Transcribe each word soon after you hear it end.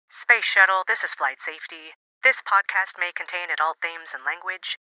Space Shuttle, this is Flight Safety. This podcast may contain adult themes and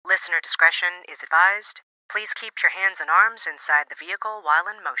language. Listener discretion is advised. Please keep your hands and arms inside the vehicle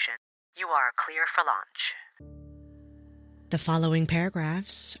while in motion. You are clear for launch. The following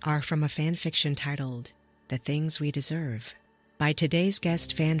paragraphs are from a fanfiction titled The Things We Deserve by today's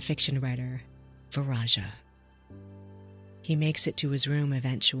guest fanfiction writer, Viraaja. He makes it to his room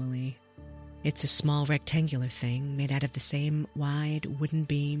eventually. It's a small rectangular thing made out of the same wide wooden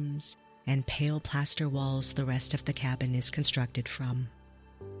beams and pale plaster walls the rest of the cabin is constructed from.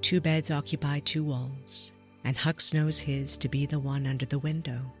 2 beds occupy 2 walls, and Hux knows his to be the one under the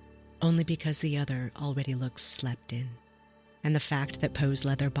window, only because the other already looks slept in, and the fact that Poe's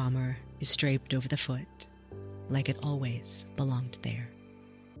leather bomber is draped over the foot, like it always belonged there.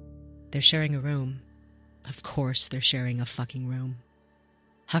 They're sharing a room. Of course they're sharing a fucking room.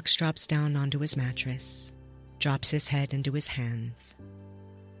 Hux drops down onto his mattress, drops his head into his hands.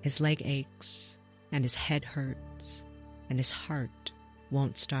 His leg aches, and his head hurts, and his heart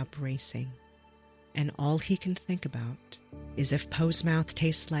won't stop racing. And all he can think about is if Poe's mouth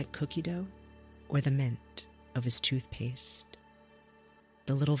tastes like cookie dough or the mint of his toothpaste.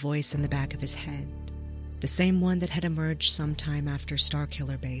 The little voice in the back of his head, the same one that had emerged sometime after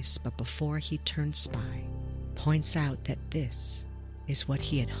Starkiller Base but before he turned spy, points out that this is what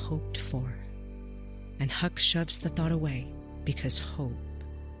he had hoped for. And Hux shoves the thought away because hope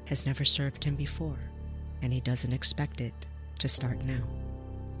has never served him before, and he doesn't expect it to start now.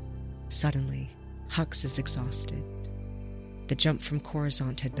 Suddenly, Hux is exhausted. The jump from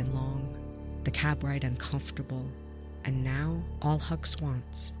Coruscant had been long, the cab ride uncomfortable, and now all Hux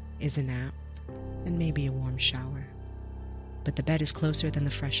wants is a nap and maybe a warm shower. But the bed is closer than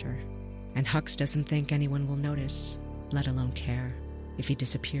the fresher, and Hux doesn't think anyone will notice, let alone care, if he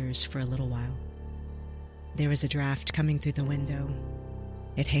disappears for a little while. There is a draft coming through the window.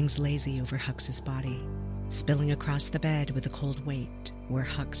 It hangs lazy over Hux's body, spilling across the bed with a cold weight where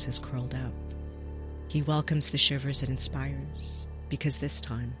Hux has curled up. He welcomes the shivers it inspires, because this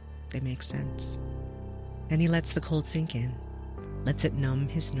time they make sense. And he lets the cold sink in, lets it numb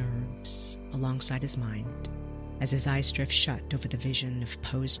his nerves alongside his mind, as his eyes drift shut over the vision of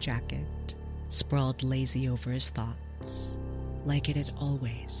Poe's jacket, sprawled lazy over his thoughts, like it had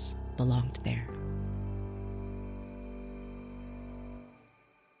always belonged there.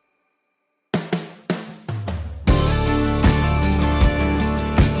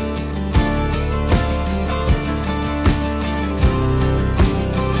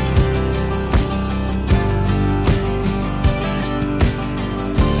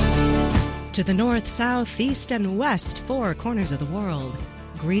 To the north, south, east, and west, 4 corners of the world.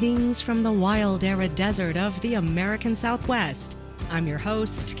 Greetings from the wild, arid desert of the American Southwest. I'm your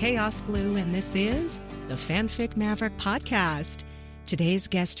host, Chaos Blue, and this is the Fanfic Maverick Podcast. Today's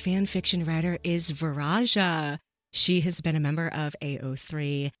guest fanfiction writer is Viraaja. She has been a member of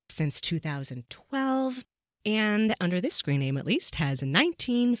AO3 since 2012, and under this screen name at least, has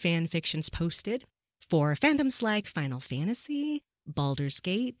 19 fanfictions posted for fandoms like Final Fantasy, Baldur's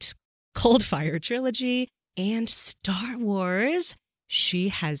Gate, Coldfire Trilogy, and Star Wars. She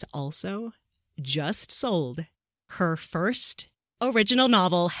has also just sold her first original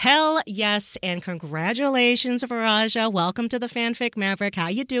novel. Hell yes, and congratulations, Viraaja. Welcome to the Fanfic Maverick. How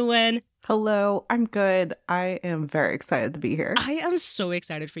you doing? Hello, I'm good. I am very excited to be here. I am so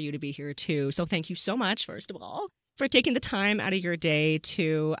excited for you to be here too. So thank you so much, first of all, for taking the time out of your day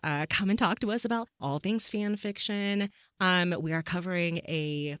to come and talk to us about all things fanfiction. We are covering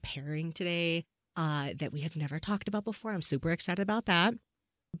a pairing today that we have never talked about before. I'm super excited about that.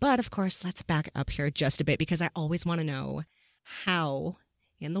 But of course, let's back up here just a bit because I always want to know, how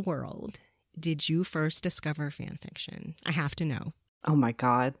in the world did you first discover fanfiction? I have to know. Oh my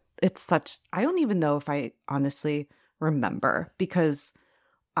God. I don't even know if I honestly remember, because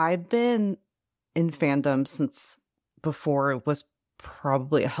I've been in fandom since before it was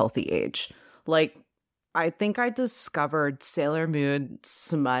probably a healthy age. Like, I think I discovered Sailor Moon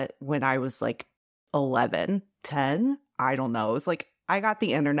smut when I was like 11, 10. I don't know. It was like I got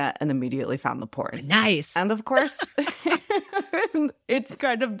the internet and immediately found the porn. Nice. And of course, it's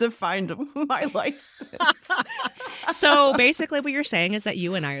kind of defined my life since. So basically what you're saying is that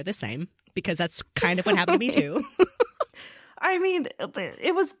you and I are the same, because that's kind of what happened to me too. I mean,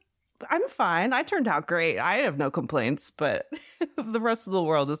 I'm fine. I turned out great. I have no complaints, but the rest of the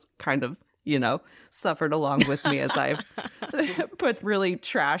world is kind of suffered along with me as I've put really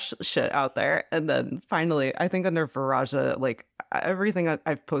trash shit out there. And then finally, I think under Viraaja, like everything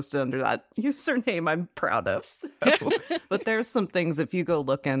I've posted under that username, I'm proud of. So. But there's some things, if you go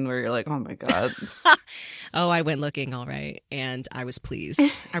looking, where you're like, oh my God. Oh, I went looking, all right. And I was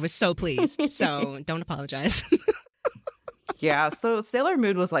pleased. I was so pleased. So don't apologize. Yeah. So Sailor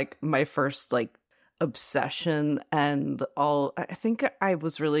Moon was like my first like obsession. And I think I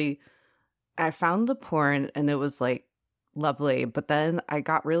found the porn and it was like lovely. But then I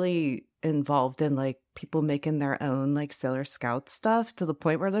got really involved in like people making their own like Sailor Scout stuff to the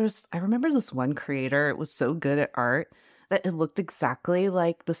point where I remember this one creator, it was so good at art that it looked exactly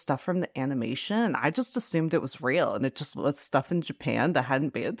like the stuff from the animation. I just assumed it was real, and it just was stuff in Japan that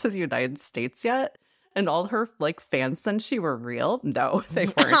hadn't made it to the United States yet. And all her like fans said she were real. No, they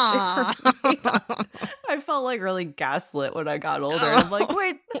weren't. They were made up. I felt like really gaslit when I got older. I'm like,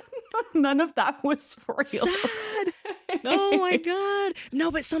 wait, none of that was real. Sad. Oh my God.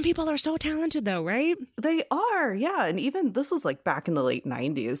 No, but some people are so talented though, right? They are, yeah. And even this was like back in the late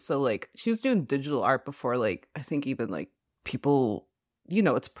 90s. So like she was doing digital art before, like I think even like people,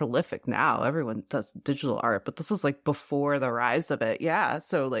 it's prolific now. Everyone does digital art, but this was like before the rise of it. Yeah.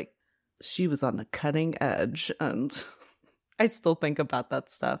 So like she was on the cutting edge, and I still think about that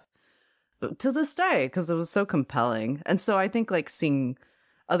stuff to this day because it was so compelling. And so I think like seeing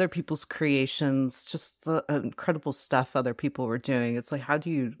other people's creations, just the incredible stuff other people were doing, it's like, how do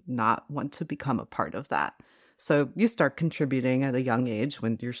you not want to become a part of that? So you start contributing at a young age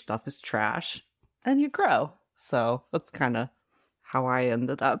when your stuff is trash and you grow. So that's kind of how I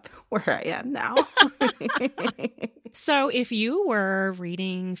ended up where I am now. So if you were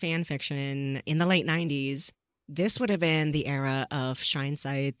reading fan fiction in the late 90s, this would have been the era of shrine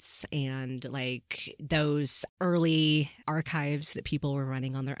sites and like those early archives that people were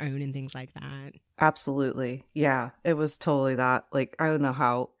running on their own and things like that. Absolutely. Yeah, it was totally that. Like, I don't know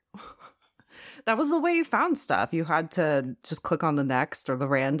how... that was the way you found stuff. You had to just click on the next or the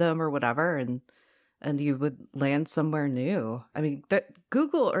random or whatever, and you would land somewhere new. I mean, I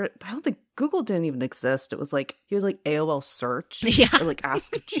don't think Google didn't even exist. It was like, you had like AOL search or like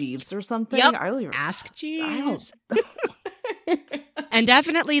Ask Jeeves or something. Yep. I don't even... Ask Jeeves. And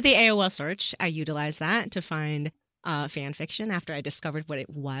definitely the AOL search. I utilized that to find fan fiction after I discovered what it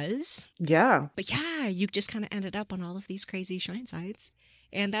was. Yeah. But yeah, you just kind of ended up on all of these crazy shrine sites.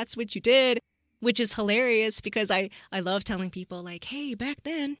 And that's what you did, which is hilarious because I love telling people like, hey, back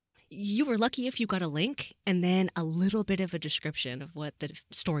then, you were lucky if you got a link and then a little bit of a description of what the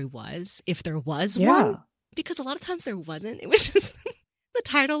story was, if there was one. Because a lot of times there wasn't. It was just the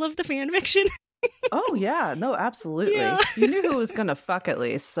title of the fan fiction. Oh, yeah. No, absolutely. Yeah. You knew who was going to fuck at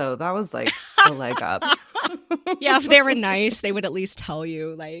least. So that was like a leg up. Yeah, if they were nice, they would at least tell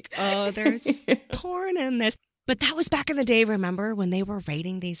you like, oh, there's porn in this. But that was back in the day, remember, when they were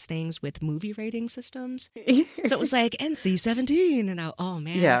rating these things with movie rating systems? So it was like NC-17. And oh,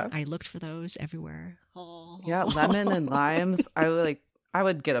 man, I looked for those everywhere. Oh. Yeah, lemon and limes. I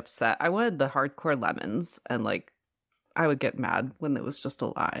would get upset. I wanted the hardcore lemons, and like I would get mad when it was just a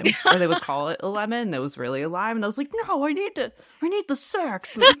lime. Or they would call it a lemon, and it was really a lime. And I was like, no, I need the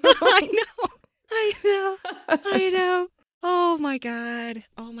sex. I know. Oh my god.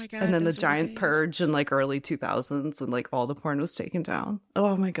 And then the giant purge in like early 2000s when like all the porn was taken down.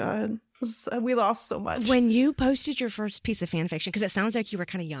 Oh my god. We lost so much. When you posted your first piece of fan fiction, because it sounds like you were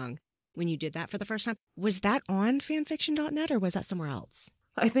kind of young when you did that for the first time, was that on fanfiction.net or was that somewhere else?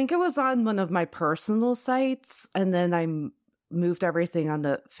 I think it was on one of my personal sites, and then I moved everything on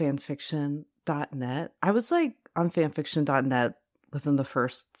the fanfiction.net. I was like on fanfiction.net within the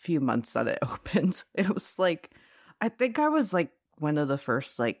first few months that it opened. It was like, I think I was like one of the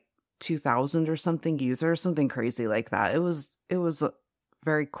first like 2,000 or something users, something crazy like that. It was a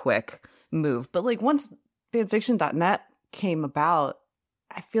very quick move. But like once fanfiction.net came about,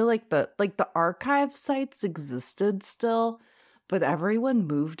 I feel like the archive sites existed still, but everyone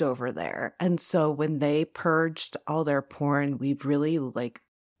moved over there. And so when they purged all their porn, we really like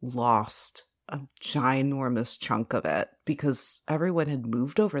lost a ginormous chunk of it because everyone had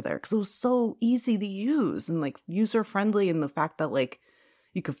moved over there because it was so easy to use and like user friendly, and the fact that like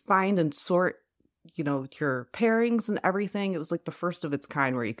you could find and sort, your pairings and everything. It was like the first of its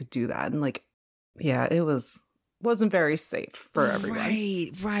kind where you could do that. And like, yeah, it wasn't very safe for everyone.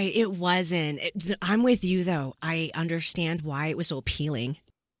 Right. It wasn't. I'm with you though. I understand why it was so appealing,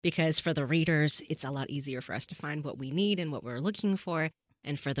 because for the readers, it's a lot easier for us to find what we need and what we're looking for.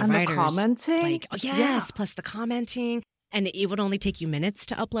 And for the writers, the commenting? like, oh, yes, plus the commenting. And it would only take you minutes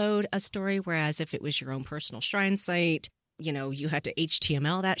to upload a story, whereas if it was your own personal shrine site, you had to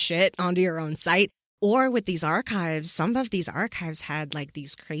HTML that shit onto your own site. Or with these archives, some of these archives had like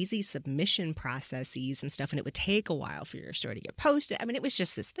these crazy submission processes and stuff, and it would take a while for your story to get posted. I mean, it was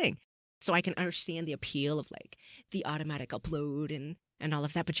just this thing. So I can understand the appeal of like the automatic upload and all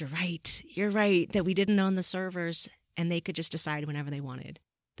of that. But you're right that we didn't own the servers, and they could just decide whenever they wanted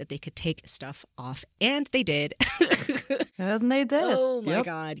that they could take stuff off. And they did. And they did. Oh my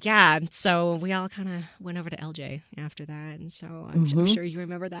God. Yeah. So we all kind of went over to LJ after that. And so I'm sure you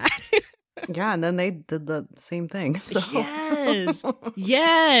remember that. Yeah, and then they did the same thing. So.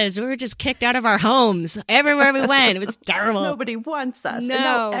 Yes. We were just kicked out of our homes everywhere we went. It was terrible. Nobody wants us. No. And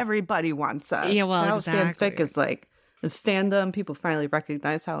now everybody wants us. Yeah, well, now exactly. Fanfic is like the fandom. People finally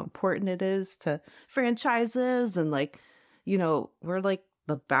recognize how important it is to franchises. And like, we're like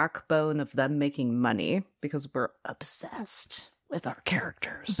the backbone of them making money because we're obsessed with our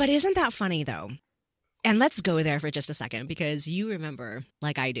characters. But isn't that funny, though? And let's go there for just a second, because you remember,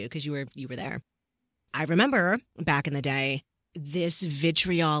 like I do, because you were there. I remember back in the day, this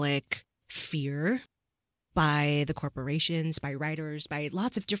vitriolic fear by the corporations, by writers, by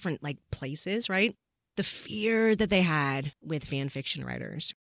lots of different like places, right? The fear that they had with fan fiction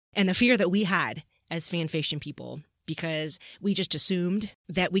writers, and the fear that we had as fan fiction people, because we just assumed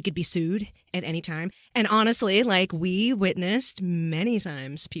that we could be sued at any time. And honestly, like, we witnessed many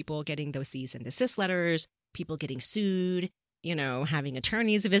times people getting those cease and desist letters, people getting sued, having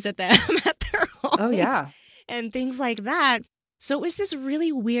attorneys visit them at their homes. Oh, yeah. And things like that. So it was this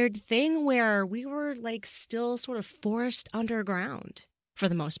really weird thing where we were like still sort of forced underground for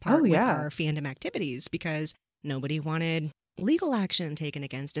the most part with our fandom activities, because nobody wanted legal action taken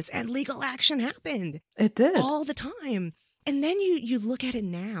against us, and legal action happened. It did. All the time. And then you look at it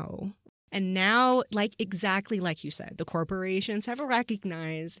now, and now, like, exactly like you said, the corporations have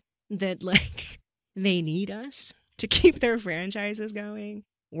recognized that, like, they need us to keep their franchises going.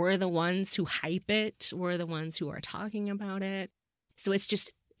 We're the ones who hype it. We're the ones who are talking about it. So it's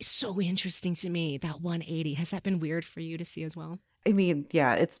just so interesting to me, that 180. Has that been weird for you to see as well? I mean,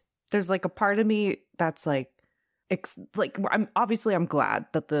 yeah, there's like a part of me that's like I'm glad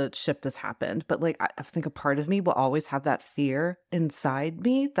that the shift has happened, but like I think a part of me will always have that fear inside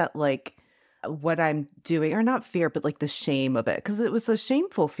me that like what I'm doing, or not fear, but like the shame of it, because it was a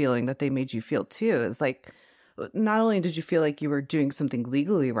shameful feeling that they made you feel too. It's like, not only did you feel like you were doing something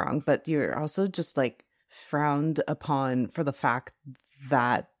legally wrong, but you're also just like frowned upon for the fact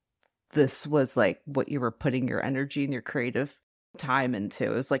that this was like what you were putting your energy and your creative time into.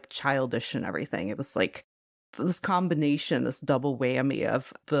 It was like childish and everything. It was like this combination, this double whammy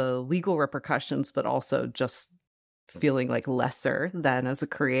of the legal repercussions, but also just feeling like lesser than as a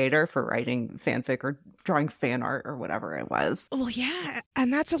creator for writing fanfic or drawing fan art or whatever it was. Well, yeah.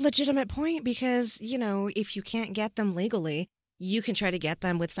 And that's a legitimate point, because, if you can't get them legally, you can try to get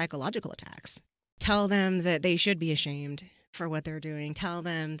them with psychological attacks. Tell them that they should be ashamed for what they're doing. Tell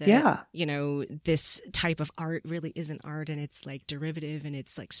them that, this type of art really isn't art, and it's like derivative, and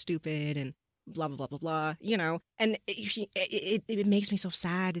it's like stupid, and blah, blah, blah, blah, blah, and it makes me so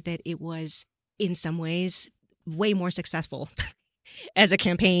sad that it was in some ways way more successful as a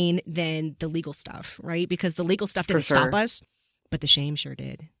campaign than the legal stuff, right? Because the legal stuff didn't stop us, but the shame sure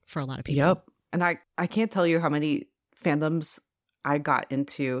did for a lot of people. Yep. And I can't tell you how many fandoms I got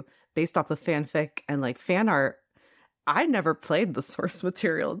into based off the fanfic and like fan art. I never played the source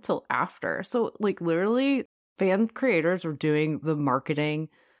material until after. So like literally fan creators were doing the marketing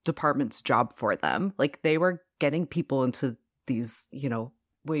department's job for them. Like they were getting people into these,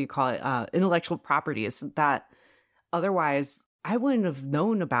 what do you call it, intellectual properties that otherwise I wouldn't have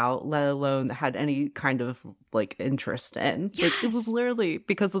known about, let alone had any kind of like interest in. Yes. Like, it was literally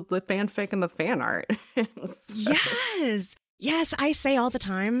because of the fanfic and the fan art. So. Yes, I say all the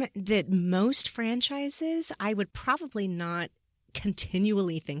time that most franchises, I would probably not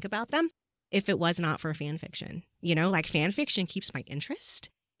continually think about them if it was not for fan fiction. Like fan fiction keeps my interest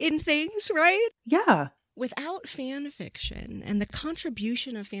in things, right? Yeah. Without fan fiction and the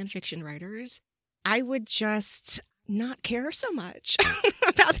contribution of fan fiction writers, I would just not care so much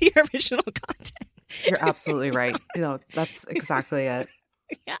about the original content. You're absolutely right. That's exactly it.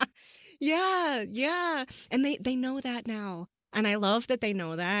 Yeah. And they know that now. And I love that they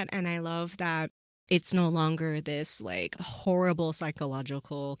know that. And I love that it's no longer this like horrible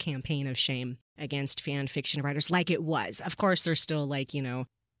psychological campaign of shame against fan fiction writers like it was. Of course, there's still like,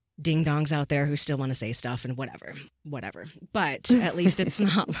 ding-dongs out there who still want to say stuff and whatever. But at least it's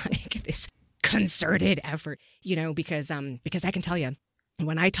not like this concerted effort, because I can tell you,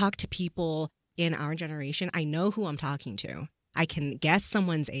 when I talk to people in our generation, I know who I'm talking to. I can guess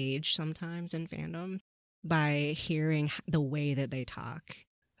someone's age sometimes in fandom. by hearing the way that they talk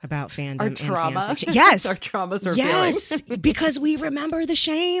about fandom Our and trauma. fanfiction. Yes. Our traumas are yes, because we remember the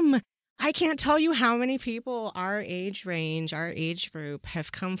shame. I can't tell you how many people our age range, our age group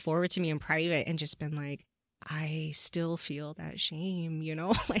have come forward to me in private and just been like, I still feel that shame, you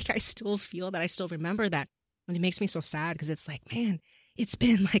know, like I still feel that, I still remember that. And it makes me so sad because it's like, man, it's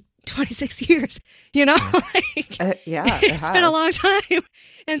been like 26 years, you know, like, yeah, it's been a long time.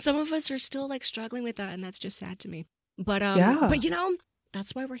 And some of us are still like struggling with that. And that's just sad to me. But you know,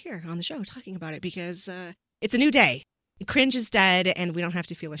 that's why we're here on the show talking about it, because it's a new day. Cringe is dead and we don't have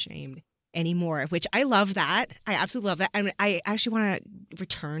to feel ashamed anymore, which I love that. I absolutely love that. And I actually want to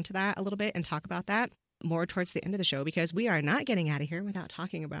return to that a little bit and talk about that more towards the end of the show, because we are not getting out of here without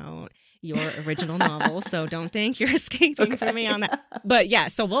talking about your original novel. So don't think you're escaping from me on that. But yeah,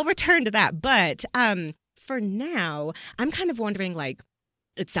 so we'll return to that. But for now, I'm kind of wondering, like,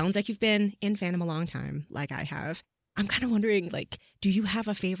 it sounds like you've been in fandom a long time, like I have. I'm kind of wondering, like, do you have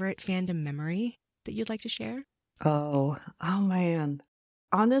a favorite fandom memory that you'd like to share? Oh man.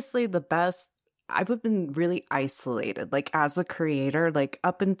 Honestly, the best, I've been really isolated, like as a creator, like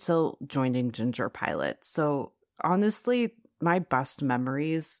up until joining Gingerpilot. So honestly, my best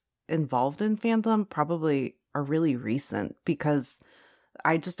memories involved in fandom probably are really recent, because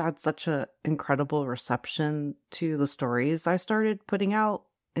I just had such an incredible reception to the stories I started putting out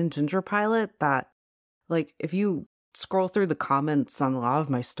in Gingerpilot that, like, if you scroll through the comments on a lot of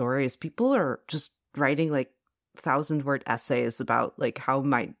my stories, people are just writing like 1,000-word essays about like how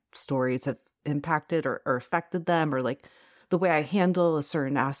my stories have impacted or affected them, or like the way I handle a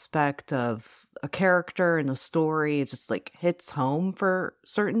certain aspect of a character in a story. It just like hits home for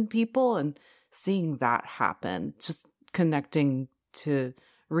certain people, and seeing that happen, just connecting to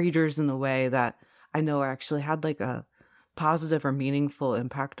readers in a way that I know actually had like a positive or meaningful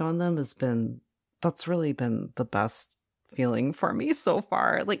impact on them that's really been the best feeling for me so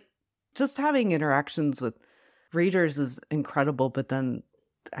far. Like, just having interactions with readers is incredible, but then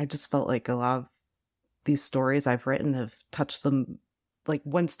I just felt like a lot of these stories I've written have touched them like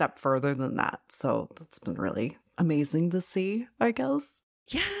one step further than that. So that's been really amazing to see, I guess.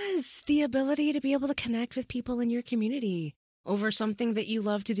 Yes, the ability to be able to connect with people in your community over something that you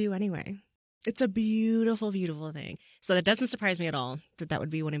love to do anyway. It's a beautiful, beautiful thing. So that doesn't surprise me at all that that would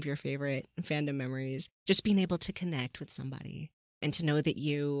be one of your favorite fandom memories. Just being able to connect with somebody and to know that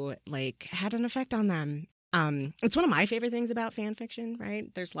you like had an effect on them. It's one of my favorite things about fan fiction,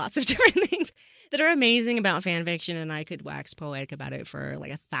 right? There's lots of different things that are amazing about fan fiction, and I could wax poetic about it for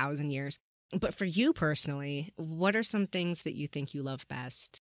like 1,000 years. But for you personally, what are some things that you think you love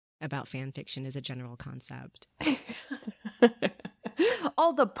best about fan fiction as a general concept?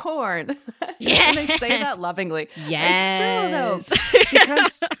 All the porn. Yeah. And they say that lovingly. Yes. It's true, though.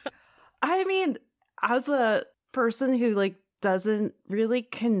 Because, I mean, as a person who, like, doesn't really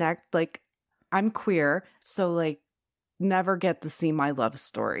connect, like, I'm queer, so, like, never get to see my love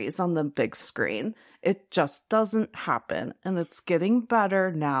stories on the big screen. It just doesn't happen. And it's getting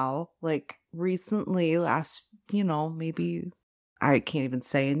better now. Like, recently, last, maybe, I can't even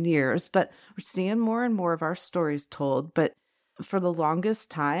say in years, but we're seeing more and more of our stories told. But for the longest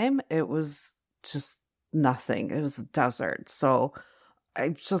time, it was just nothing. It was a desert. So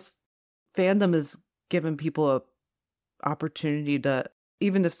fandom has given people a opportunity to,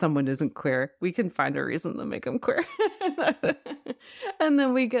 even if someone isn't queer, we can find a reason to make them queer. And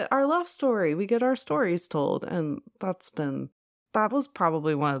then we get our love story. We get our stories told. And that was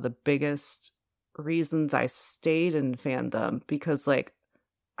probably one of the biggest reasons I stayed in fandom, because, like,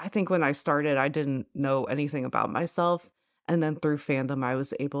 I think when I started, I didn't know anything about myself. And then through fandom, I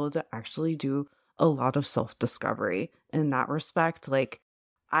was able to actually do a lot of self-discovery in that respect. Like,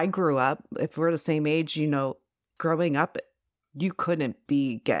 I grew up, if we're the same age, growing up, you couldn't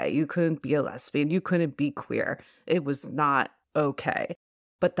be gay, you couldn't be a lesbian, you couldn't be queer. It was not okay.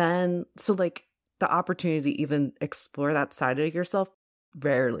 But then, so like the opportunity to even explore that side of yourself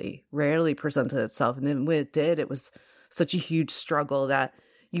rarely presented itself. And then when it did, it was such a huge struggle that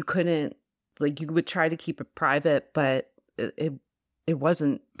you couldn't, like, you would try to keep it private, but it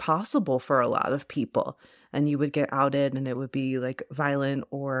wasn't possible for a lot of people. And you would get outed and it would be like violent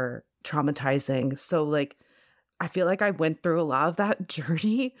or traumatizing. So like, I feel like I went through a lot of that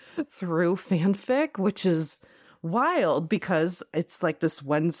journey through fanfic, which is wild because it's like this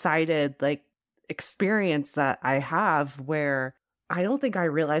one-sided like experience that I have where I don't think I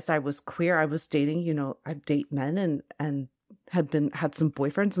realized I was queer. I was dating, I date men and had some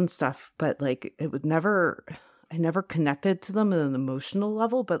boyfriends and stuff, but like I never connected to them at an emotional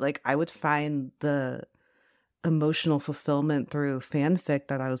level, but like I would find the emotional fulfillment through fanfic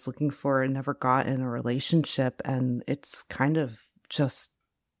that I was looking for and never got in a relationship. And it's kind of just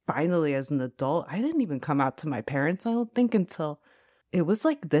finally, as an adult, I didn't even come out to my parents, I don't think, until it was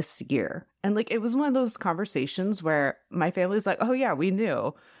like this year. And like, it was one of those conversations where my family's like, oh yeah, we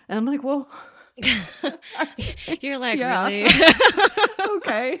knew. And I'm like, well, you're like, yeah. really?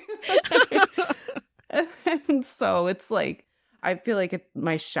 Okay. And so it's like, I feel like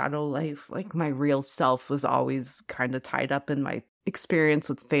my shadow life, like my real self, was always kind of tied up in my experience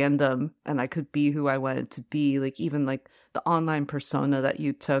with fandom, and I could be who I wanted to be. Like even like the online persona that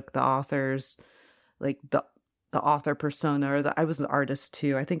you took, the authors, like the author persona, or I was an artist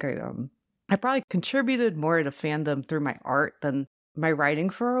too. I think I probably contributed more to fandom through my art than my writing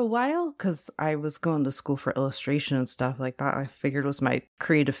for a while, because I was going to school for illustration and stuff like that. I figured was my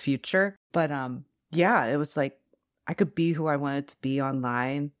creative future. But yeah, it was like I could be who I wanted to be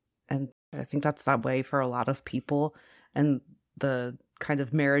online. And I think that's that way for a lot of people. And the kind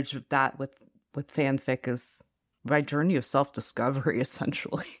of marriage of that with fanfic is my journey of self-discovery,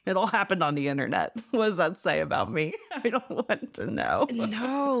 essentially. It all happened on the internet. What does that say about me? I don't want to know.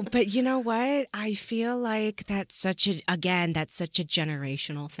 No, but you know what? I feel like that's such a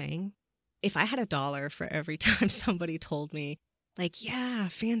generational thing. If I had $1 for every time somebody told me, like, yeah,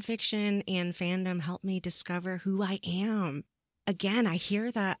 fan fiction and fandom helped me discover who I am. Again, I hear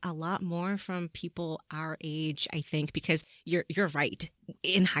that a lot more from people our age, I think, because you're right.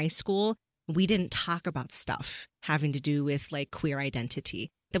 In high school, we didn't talk about stuff having to do with like queer identity.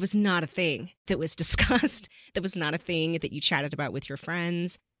 That was not a thing that was discussed. That was not a thing that you chatted about with your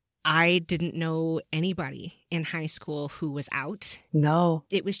friends. I didn't know anybody in high school who was out. No.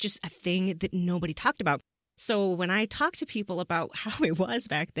 It was just a thing that nobody talked about. So when I talk to people about how it was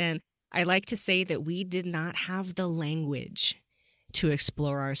back then, I like to say that we did not have the language to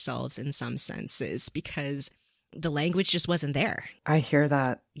explore ourselves in some senses because the language just wasn't there. I hear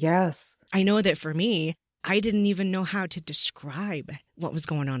that. Yes. I know that for me, I didn't even know how to describe what was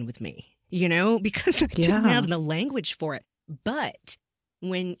going on with me, you know, because I didn't have the language for it. But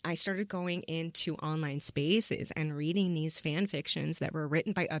when I started going into online spaces and reading these fan fictions that were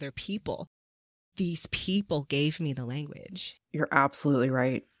written by other people, these people gave me the language. You're absolutely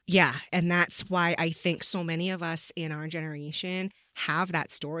right. Yeah. And that's why I think so many of us in our generation have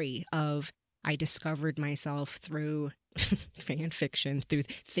that story of I discovered myself through fan fiction, through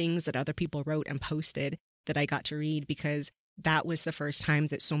things that other people wrote and posted that I got to read, because that was the first time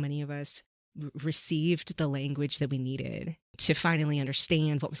that so many of us received the language that we needed to finally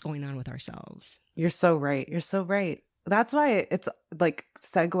understand what was going on with ourselves. You're so right. You're so right. That's why it's like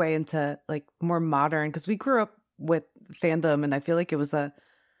segue into like more modern, because we grew up with fandom, and I feel like it was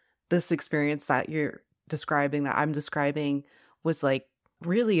this experience that you're describing, that I'm describing, was like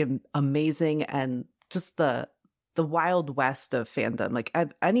really amazing, and just the wild west of fandom. Like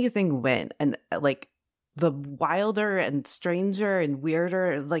anything went, and like the wilder and stranger and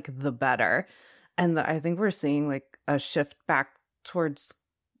weirder, like the better. And I think we're seeing like a shift back towards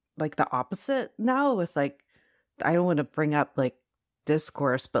like the opposite now, with like, I don't want to bring up like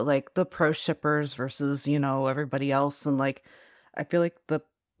discourse, but like the pro shippers versus, you know, everybody else. And like, I feel like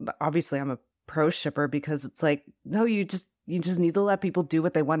obviously I'm a pro shipper, because it's like, no, you just need to let people do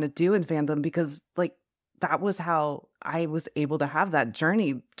what they want to do in fandom, because like that was how I was able to have that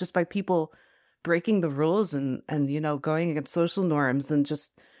journey, just by people breaking the rules and you know, going against social norms and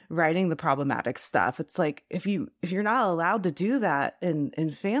just writing the problematic stuff. It's like, if you're not allowed to do that in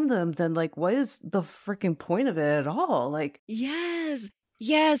fandom, then like, what is the freaking point of it at all? Like, yes.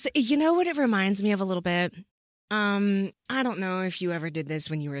 You know what it reminds me of a little bit? I don't know if you ever did this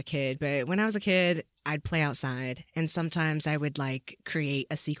when you were a kid, but when I was a kid, I'd play outside, and sometimes I would like create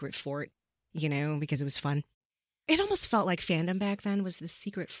a secret fort, you know, because it was fun. It almost felt like fandom back then was the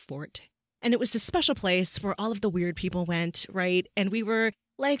secret fort. And it was this special place where all of the weird people went, right? And we were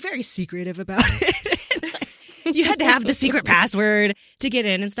like very secretive about it. Like, you had to have the secret password to get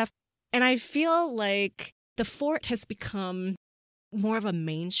in and stuff. And I feel like the fort has become more of a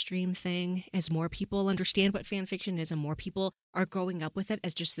mainstream thing as more people understand what fan fiction is, and more people are growing up with it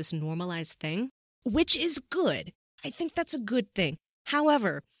as just this normalized thing, which is good. I think that's a good thing.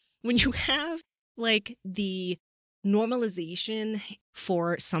 However, when you have like the normalization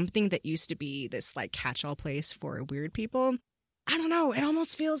for something that used to be this like catch-all place for weird people, I don't know, it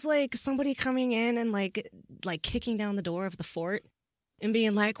almost feels like somebody coming in and like kicking down the door of the fort and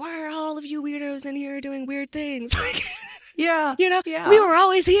being like, why are all of you weirdos in here doing weird things? Like, yeah, you know, yeah. We were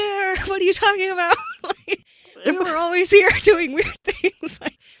always here. What are you talking about? Like, we were always here doing weird things.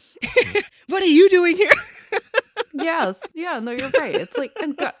 Like, what are you doing here? Yes. Yeah, no, you're right. It's like,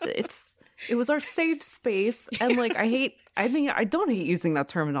 and It was our safe space. And like, I don't hate using that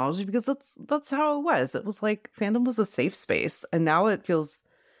terminology because that's how it was. It was like fandom was a safe space. And now it feels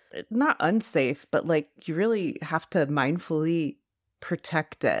not unsafe, but like you really have to mindfully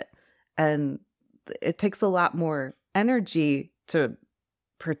protect it. And it takes a lot more energy to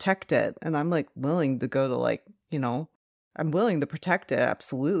protect it. And I'm like willing to go to like, I'm willing to protect it.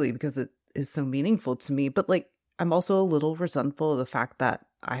 Absolutely. Because it is so meaningful to me. But like, I'm also a little resentful of the fact that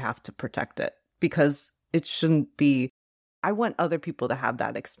I have to protect it because it shouldn't be. I want other people to have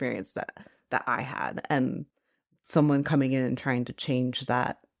that experience that I had, and someone coming in and trying to change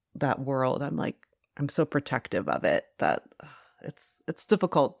that world. I'm like, I'm so protective of it that it's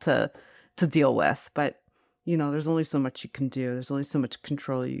difficult to deal with. But there's only so much you can do. There's only so much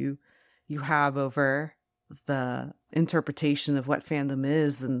control you have over the interpretation of what fandom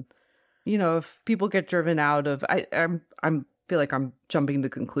is. And if people get driven out of, I feel like I'm jumping to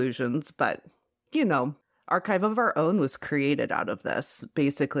conclusions, but Archive of Our Own was created out of this.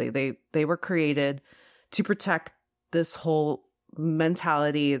 Basically, they were created to protect this whole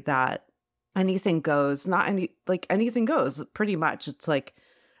mentality that anything goes. Anything goes. Pretty much, it's like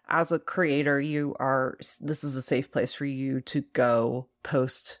as a creator, this is a safe place for you to go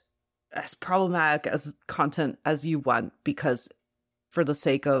post as problematic as content as you want because, for the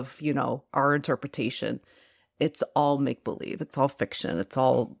sake of, our interpretation, it's all make-believe. It's all fiction. It's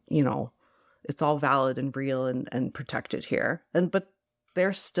all, it's all valid and real and protected here. But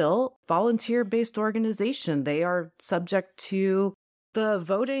they're still volunteer-based organization. They are subject to the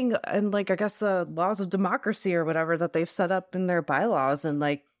voting and like, I guess, laws of democracy or whatever that they've set up in their bylaws. And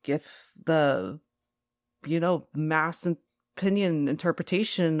like, if the, mass opinion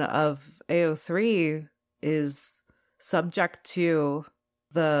interpretation of AO3 is subject to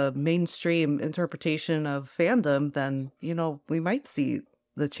the mainstream interpretation of fandom, then, we might see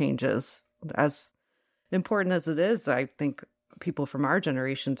the changes. As important as it is, I think, people from our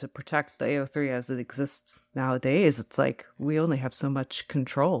generation to protect the AO3 as it exists nowadays, it's like we only have so much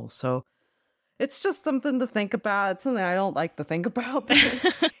control. So it's just something to think about. It's something I don't like to think about, but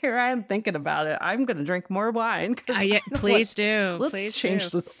here I am thinking about it. I'm going to drink more wine. Please do. Let's change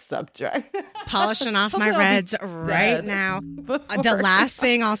the subject. Polishing off my reds right now. The last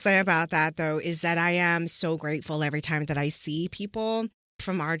thing I'll say about that, though, is that I am so grateful every time that I see people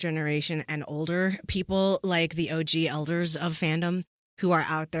from our generation and older people, like the OG elders of fandom, who are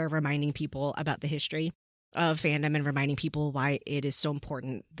out there reminding people about the history of fandom and reminding people why it is so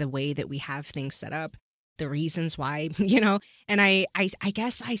important, the way that we have things set up, the reasons why, and I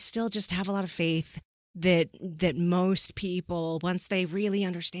guess I still just have a lot of faith that most people, once they really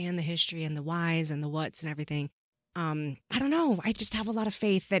understand the history and the whys and the whats and everything, I don't know, I just have a lot of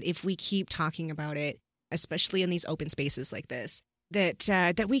faith that if we keep talking about it, especially in these open spaces like this,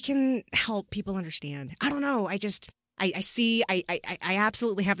 that we can help people understand. I don't know, I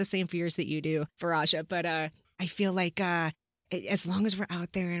absolutely have the same fears that you do, Viraaja, but I feel like as long as we're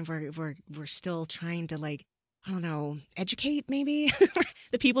out there and we're still trying to, like, I don't know, educate maybe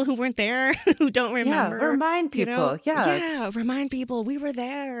the people who weren't there, who don't remember. Yeah, remind people. Yeah, remind people we were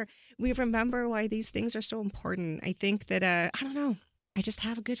there. We remember why these things are so important. I think that I don't know. I just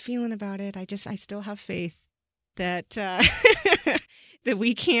have a good feeling about it. I still have faith that that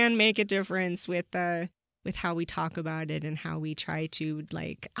we can make a difference with how we talk about it and how we try to,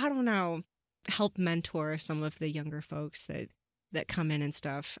 like, I don't know, help mentor some of the younger folks that come in and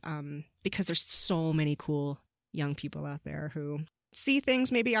stuff, because there's so many cool young people out there who see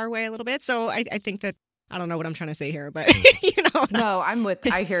things maybe our way a little bit. So I think that, I don't know what I'm trying to say here, but No,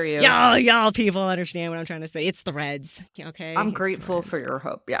 I hear you. Y'all people understand what I'm trying to say. It's the Reds. Okay. I'm grateful for your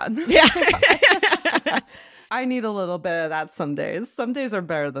hope. Yeah. I need a little bit of that some days. Some days are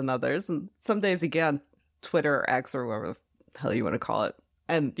better than others. And some days you get on Twitter or X or whatever the hell you want to call it,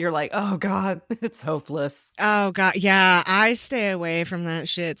 and you're like, oh God, it's hopeless. Oh God. Yeah. I stay away from that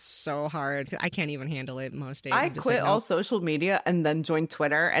shit so hard. I can't even handle it most days. I quit all social media and then joined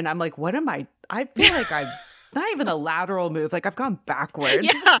Twitter, and I'm like, what am I feel like I'm not even a lateral move. Like, I've gone backwards.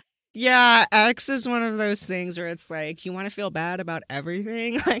 Yeah. X is one of those things where it's like, you want to feel bad about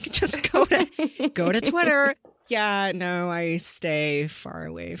everything? Like, just go to Twitter. Yeah, no, I stay far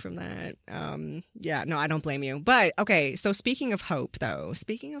away from that. Yeah, no, I don't blame you. But okay, so speaking of hope, I want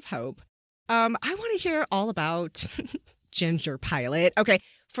to hear all about Gingerpilot. Okay,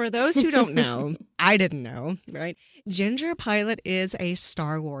 for those who don't know, I didn't know, right? Gingerpilot is a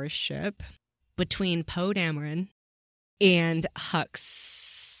Star Wars ship between Poe Dameron and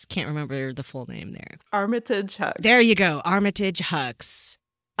Hux. Can't remember the full name there. Armitage Hux. There you go, Armitage Hux.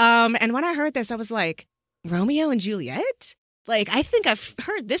 And when I heard this, I was like, Romeo and Juliet? Like, I think I've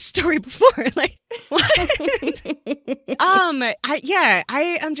heard this story before. Like, what?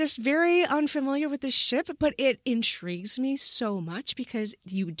 I am just very unfamiliar with this ship, but it intrigues me so much because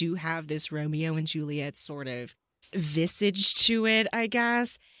you do have this Romeo and Juliet sort of visage to it, I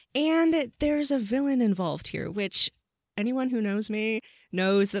guess. And there's a villain involved here, which anyone who knows me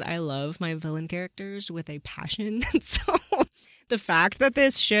knows that I love my villain characters with a passion. So the fact that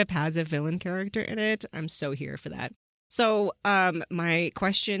this ship has a villain character in it, I'm so here for that. So, my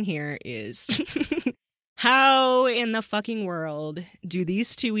question here is, how in the fucking world do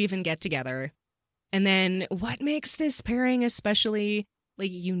these two even get together? And then what makes this pairing especially,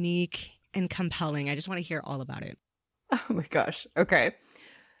 like, unique and compelling? I just want to hear all about it. Oh my gosh. Okay.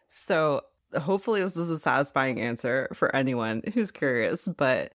 So, hopefully this is a satisfying answer for anyone who's curious,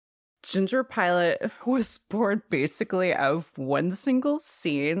 but Gingerpilot was born basically out of one single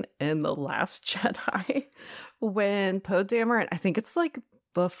scene in The Last Jedi when Poe Dameron, I think it's like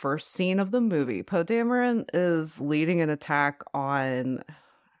the first scene of the movie, Poe Dameron is leading an attack on,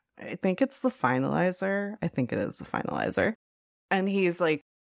 I think it's the Finalizer. I think it is the Finalizer. And he's like,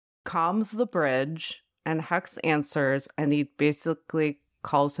 calms the bridge, and Hux answers, and he basically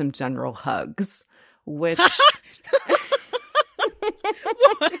calls him General Hugs, which...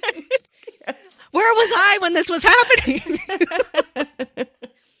 What? Yes. Where was I when this was happening?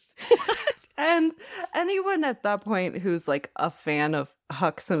 And anyone at that point who's like a fan of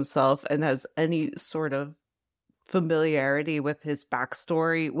Hux himself and has any sort of familiarity with his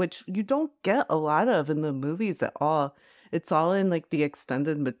backstory, which you don't get a lot of in the movies at all, it's all in like the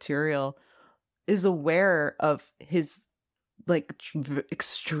extended material, is aware of his like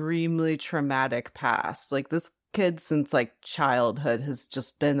extremely traumatic past. Like this kid since like childhood has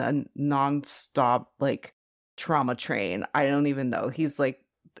just been a non-stop like trauma train. I don't even know. He's like,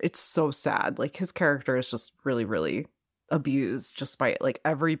 it's so sad. Like his character is just really, really abused just by like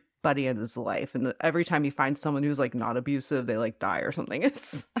everybody in his life. And every time he finds someone who's like not abusive, they like die or something.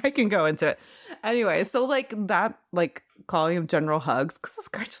 It's, I can go into it. Anyway, so like that, like calling him General Hugs, because this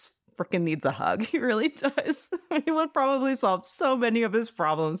guy just freaking needs a hug. He really does. He would probably solve so many of his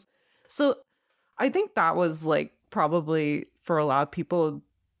problems. So I think that was like probably for a lot of people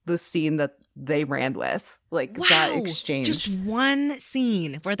the scene that they ran with, like wow, that exchange. Just one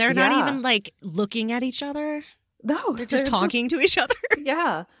scene where they're not even like looking at each other. No, they're just talking to each other.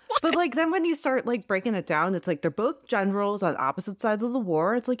 Yeah. What? But like then when you start like breaking it down, it's like they're both generals on opposite sides of the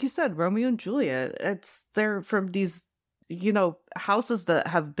war. It's like you said, Romeo and Juliet. They're from these, you know, houses that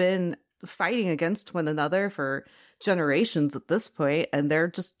have been fighting against one another for generations at this point, and they're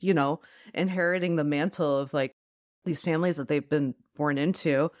just, you know, inheriting the mantle of like these families that they've been born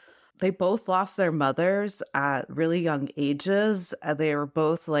into. They both lost their mothers at really young ages. They were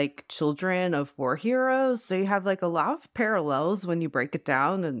both like children of war heroes. So you have like a lot of parallels when you break it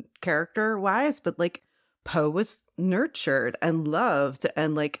down and character wise, but like Poe was nurtured and loved,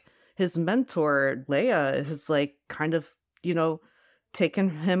 and like his mentor Leia has like kind of, you know, taken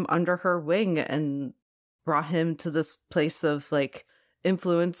him under her wing and brought him to this place of like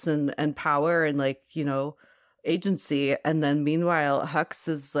influence and power and like, you know, agency. And then meanwhile Hux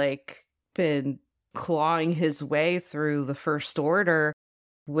has like been clawing his way through the First Order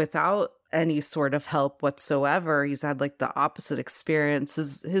without any sort of help whatsoever. He's had like the opposite experience.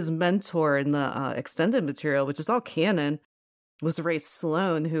 His mentor in the extended material, which is all canon, was Ray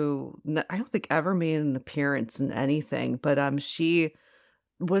Sloan, who I don't think ever made an appearance in anything, but she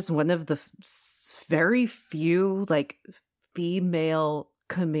was one of the very few like female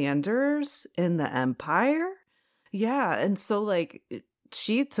commanders in the Empire. Yeah, and so like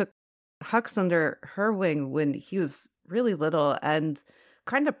she took Hux under her wing when he was really little and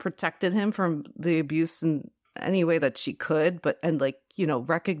kind of protected him from the abuse in any way that she could, but and like, you know,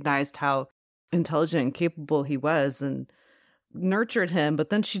 recognized how intelligent and capable he was and nurtured him. But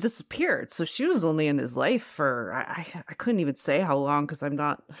then she disappeared, so she was only in his life for I couldn't even say how long, because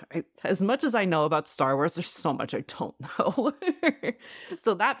as much as I know about Star Wars, there's so much I don't know.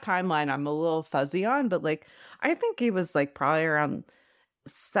 So that timeline I'm a little fuzzy on, but like I think he was like probably around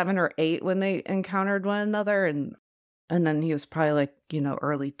 7 or 8 when they encountered one another, and then he was probably like, you know,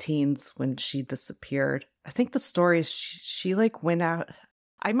 early teens when she disappeared. I think the story is she like went out.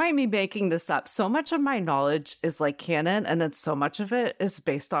 I might be making this up. So much of my knowledge is like canon, and then so much of it is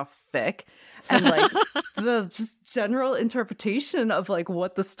based off fic and like the just general interpretation of like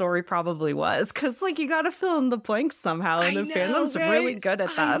what the story probably was. Because like you got to fill in the blanks somehow, and the fandom's really good at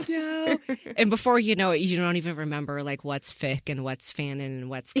that. I know. And before you know it, you don't even remember like what's fic and what's fanon and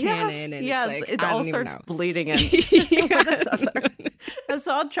what's canon. And yes, it's like, it all starts bleeding in. And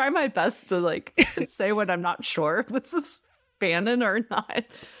so I'll try my best to like say when I'm not sure. This is fanon or not.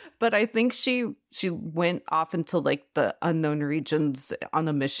 But I think she went off into like the unknown regions on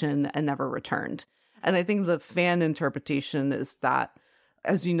a mission and never returned. And I think the fan interpretation is that,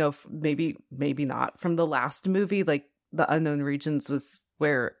 as you know, maybe not from the last movie, like the unknown regions was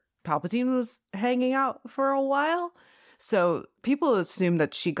where Palpatine was hanging out for a while. So people assume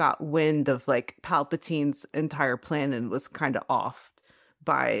that she got wind of like Palpatine's entire plan and was kind of off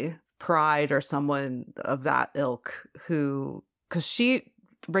by Pride or someone of that ilk who, because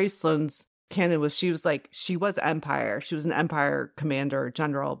Ray Sloane's canon was she was Empire. She was an Empire commander,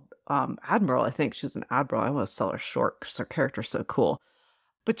 general, admiral. I think she was an admiral. I want to sell her short because her character's so cool.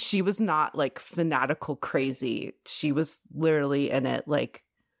 But she was not like fanatical crazy. She was literally in it like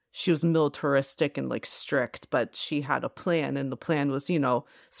she was militaristic and like strict, but she had a plan, and the plan was,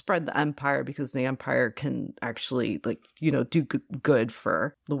 spread the empire because the empire can actually like, do good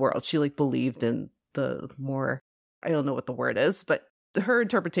for the world. She like believed in the more, I don't know what the word is, but her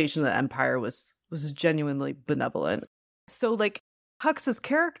interpretation of the empire was genuinely benevolent. So like Hux's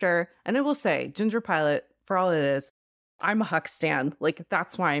character, and I will say Gingerpilot, for all it is, I'm a Hux stan. Like,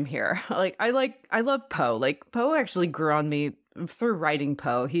 that's why I'm here. I love Poe. Like, Poe actually grew on me through writing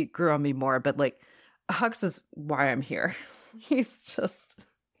Poe. He grew on me more, but like, Hux is why I'm here. He's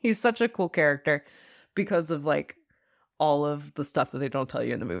such a cool character because of like all of the stuff that they don't tell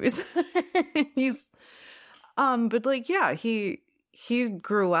you in the movies. But like, yeah, he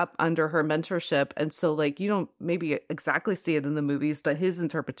grew up under her mentorship. And so like, you don't maybe exactly see it in the movies, but his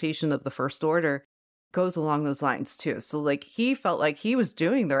interpretation of the First Order goes along those lines too. So like he felt like he was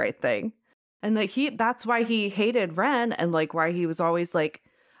doing the right thing. And like that's why he hated Ren, and like why he was always like,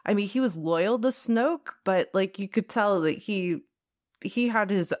 I mean, he was loyal to Snoke, but like you could tell that he had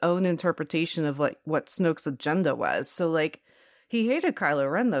his own interpretation of like what Snoke's agenda was. So like he hated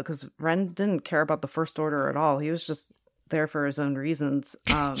Kylo Ren though, because Ren didn't care about the First Order at all. He was just there for his own reasons.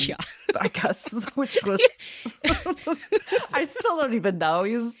 Yeah. I guess, which was I still don't even know.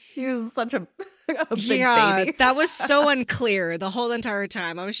 He was such a big baby. That was so unclear the whole entire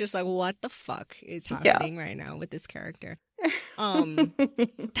time. I was just like, what the fuck is happening right now with this character?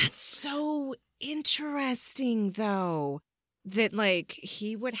 That's so interesting though, that like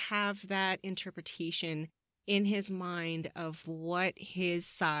he would have that interpretation in his mind of what his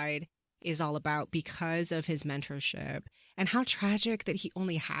side is all about because of his mentorship, and how tragic that he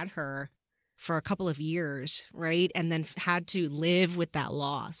only had her for a couple of years, right? And then had to live with that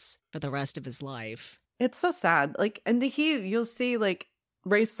loss for the rest of his life. It's so sad. Like, and you'll see like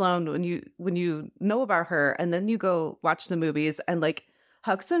Ray Sloane when you know about her, and then you go watch the movies, and like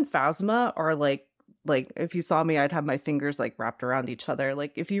Hux and Phasma are like if you saw me, I'd have my fingers like wrapped around each other.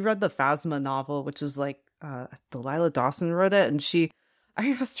 Like if you read the Phasma novel, which is like Delilah Dawson wrote it, and I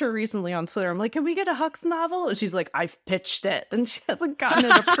asked her recently on Twitter, I'm like, can we get a Hux novel? And she's like, I've pitched it. And she hasn't gotten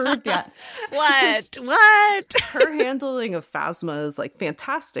it approved yet. What? Her handling of Phasma is like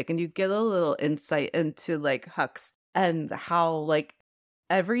fantastic. And you get a little insight into like Hux and how like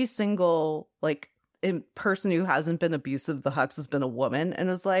every single like person who hasn't been abusive to Hux has been a woman in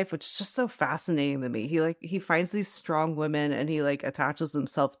his life, which is just so fascinating to me. He finds these strong women and he like attaches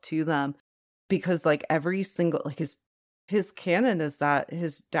himself to them because like every single like his canon is that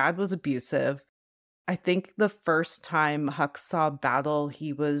his dad was abusive. I think the first time Hux saw battle,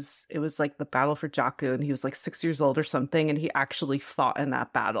 it was like the battle for Jakku, and he was like 6 years old or something, and he actually fought in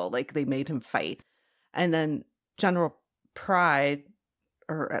that battle. Like they made him fight. And then General Pride,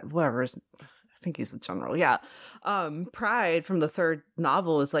 or whatever, I think he's the general. Yeah. Pride from the third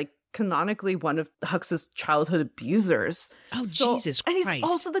novel is like canonically one of Hux's childhood abusers. Oh, Jesus Christ. And he's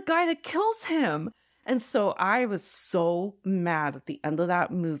also the guy that kills him. And so I was so mad at the end of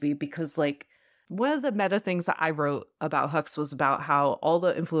that movie because, like, one of the meta things that I wrote about Hux was about how all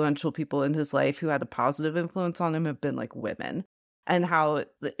the influential people in his life who had a positive influence on him have been, like, women. And how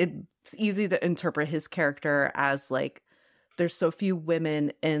it's easy to interpret his character as, like, there's so few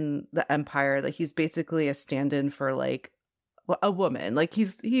women in the Empire that he's basically a stand-in for, like, a woman. Like,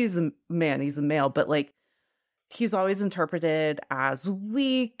 he's a man, he's a male, but, like, he's always interpreted as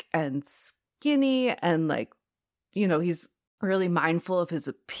weak and skinny, and like, he's really mindful of his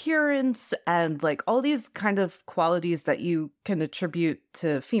appearance and like all these kind of qualities that you can attribute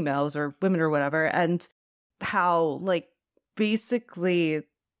to females or women or whatever, and how like basically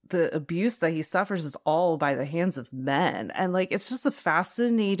the abuse that he suffers is all by the hands of men. And like it's just a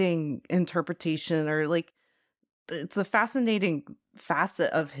fascinating interpretation, or like it's a fascinating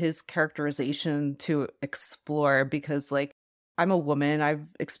facet of his characterization to explore, because like I'm a woman, I've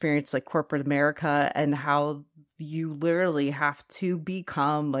experienced like corporate America and how you literally have to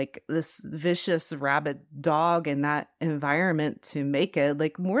become like this vicious rabid dog in that environment to make it,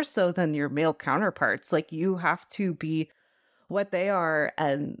 like more so than your male counterparts. Like you have to be what they are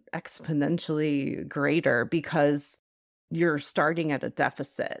and exponentially greater because you're starting at a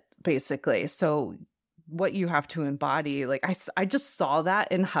deficit, basically. So what you have to embody, like I just saw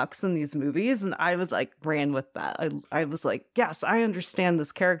that in Hux in these movies, and I was like, ran with that. I was like, yes, I understand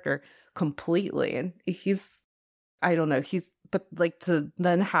this character completely. And I don't know, but like to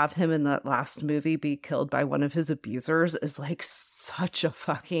then have him in that last movie be killed by one of his abusers is like such a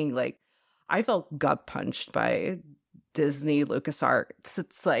fucking, like, I felt gut punched by Disney, LucasArts.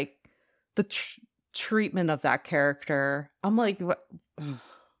 It's like the treatment of that character. I'm like, what?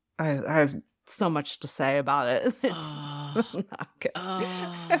 I have so much to say about it. It's not good.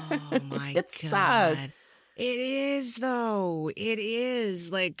 Oh my it's God. sad. It is, though. It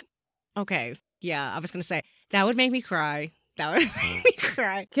is. Like, okay. Yeah, I was going to say, that would make me cry. That would make me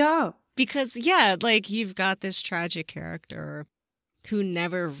cry. Yeah. Because, yeah, like, you've got this tragic character who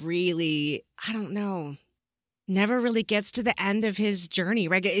never really, I don't know, never really gets to the end of his journey,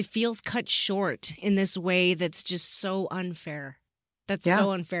 right? It feels cut short in this way that's just so unfair. That's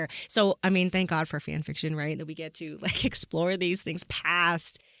so unfair. So, I mean, thank God for fan fiction, right? That we get to like explore these things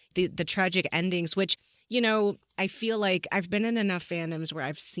past the tragic endings, which, you know, I feel like I've been in enough fandoms where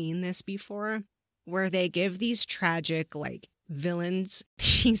I've seen this before, where they give these tragic like villains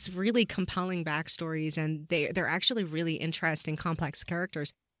these really compelling backstories, and they're actually really interesting, complex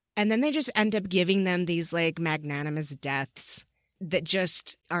characters. And then they just end up giving them these like magnanimous deaths that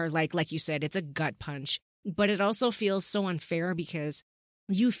just are like you said, it's a gut punch. But it also feels so unfair because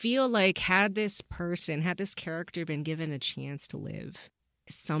you feel like had this character been given a chance to live,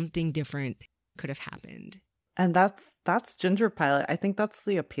 something different could have happened. And that's Gingerpilot. I think that's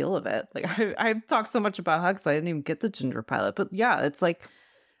the appeal of it. Like I've talked so much about Hux, I didn't even get to Gingerpilot. But yeah, it's like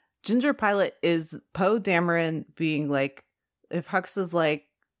Gingerpilot is Poe Dameron being like, if Hux is like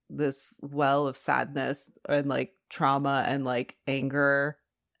this well of sadness and like trauma and like anger,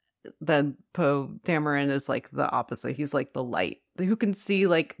 then Poe Dameron is like the opposite. He's like the light who can see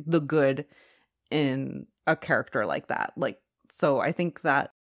like the good in a character like that. Like, so I think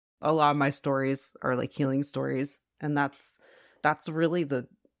that a lot of my stories are like healing stories, and that's really the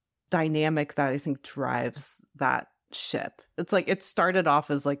dynamic that I think drives that ship. It's like it started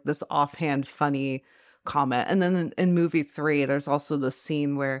off as like this offhand funny comment, and then in movie 3 there's also the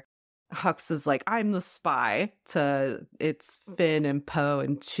scene where Hux is like, I'm the spy to it's Finn and Poe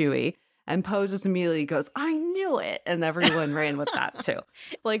and Chewie, and Poe just immediately goes, I knew it, and everyone ran with that too.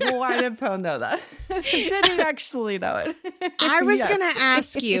 Like, well, why did Poe know that? Did he actually know it? I was gonna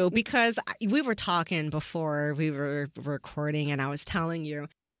ask you, because we were talking before we were recording, and I was telling you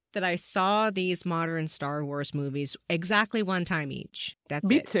that I saw these modern Star Wars movies exactly one time each. That's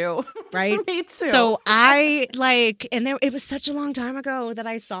Me it. too. Right? Me too. So I like, and it was such a long time ago that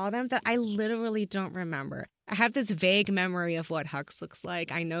I saw them that I literally don't remember. I have this vague memory of what Hux looks like.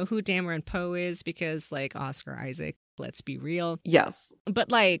 I know who Dameron Poe is because like Oscar Isaac, let's be real. Yes.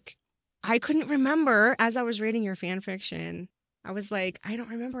 But like, I couldn't remember as I was reading your fan fiction. I was like, I don't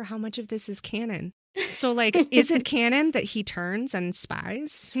remember how much of this is canon. So, like, is it canon that he turns and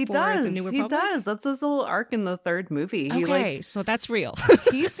spies? He for does. The New Republic? He does. That's his whole arc in the 3rd movie. Okay, so that's real.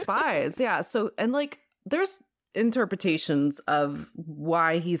 He spies. Yeah. So, and like, there's interpretations of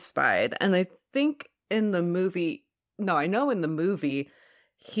why he spied. And I think in the movie, I know in the movie,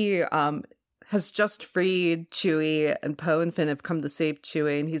 he has just freed Chewie, and Poe and Finn have come to save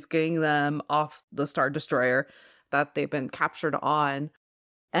Chewie, and he's getting them off the Star Destroyer that they've been captured on.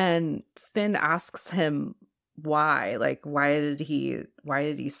 And Finn asks him why, like, why did he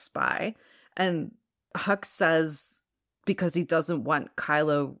spy? And Hux says because he doesn't want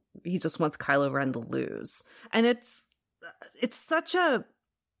he just wants Kylo Ren to lose. And it's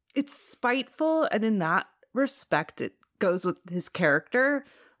spiteful, and in that respect it goes with his character,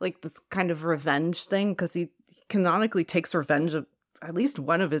 like this kind of revenge thing, because he canonically takes revenge of at least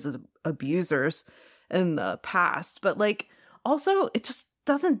one of his abusers in the past. But like, also it just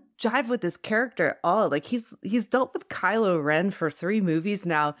doesn't jive with his character at all. Like he's dealt with Kylo Ren for 3 movies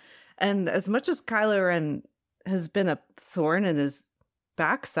now, and as much as Kylo Ren has been a thorn in his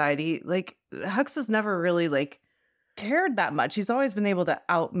backside, Hux has never really like cared that much. He's always been able to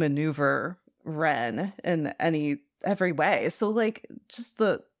outmaneuver Ren in every way. So like, just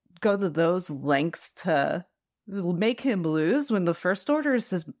to go to those lengths to make him lose when the First Order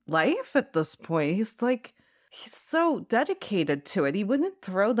is his life at this point, he's so dedicated to it. He wouldn't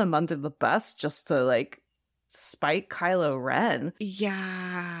throw them under the bus just to like spite Kylo Ren.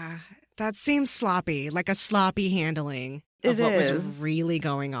 Yeah. That seems sloppy, like a sloppy handling of what was really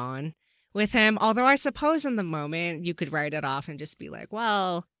going on with him. Although I suppose in the moment you could write it off and just be like,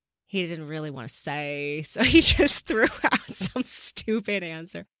 well, he didn't really want to say, so he just threw out some stupid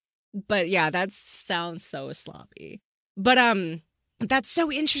answer. But yeah, that sounds so sloppy. But that's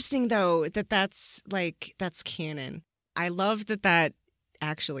so interesting though, that's canon. I love that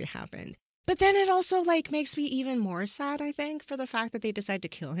actually happened. But then it also like makes me even more sad, I think, for the fact that they decide to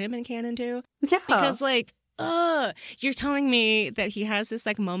kill him in canon too. Yeah. Because like, you're telling me that he has this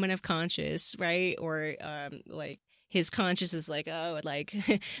like moment of conscience, right? Or like his conscience is like, oh, like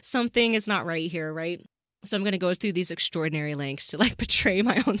something is not right here, right? So I'm going to go through these extraordinary lengths to like betray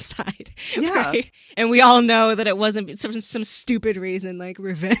my own side. Yeah. Right? And we all know that it wasn't some stupid reason like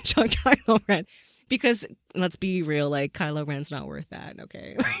revenge on Kylo Ren. Because let's be real, like Kylo Ren's not worth that,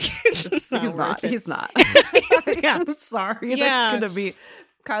 okay? Like, he's not. Yeah. I'm sorry. Yeah. That's gonna be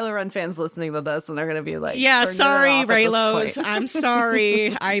Kylo Ren fans listening to this, and they're gonna be like, "Yeah, sorry, Raylos. I'm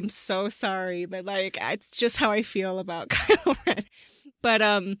sorry. I'm so sorry." But like, it's just how I feel about Kylo Ren.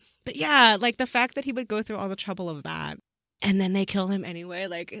 But yeah, like the fact that he would go through all the trouble of that. And then they kill him anyway.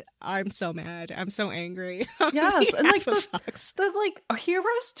 Like, I'm so mad. I'm so angry. Yes, and like the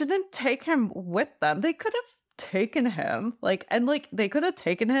heroes didn't take him with them. They could have taken him, they could have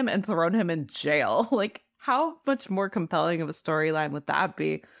taken him and thrown him in jail. Like, how much more compelling of a storyline would that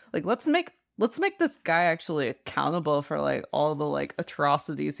be? Like, let's make this guy actually accountable for like all the like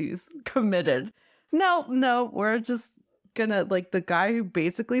atrocities he's committed. No, we're just gonna like the guy who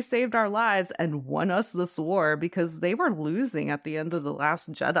basically saved our lives and won us this war because they were losing at the end of the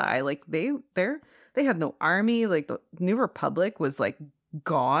Last Jedi. Like they had no army. Like the New Republic was like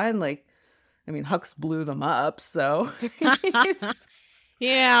gone. Like, I mean, Hux blew them up. So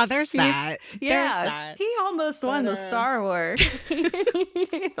yeah, there's that. There's yeah, that. He almost won the Star Wars.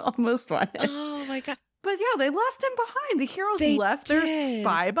 He almost won it. Oh my god. But yeah, they left him behind. The heroes left their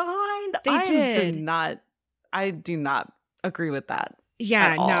spy behind. I do not agree with that.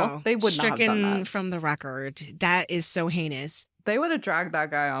 Yeah, no. They would not have done that. From the record. That is so heinous. They would have dragged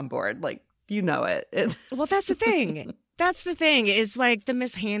that guy on board. Like, you know it. Well, that's the thing. That's the thing is like the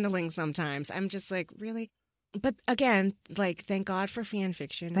mishandling sometimes. I'm just like, really? But again, like, thank God for fan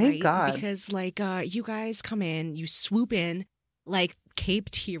fiction. Thank God. Because like you guys come in, you swoop in like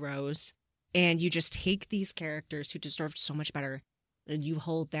caped heroes, and you just take these characters who deserved so much better, and you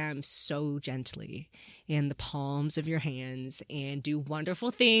hold them so gently in the palms of your hands and do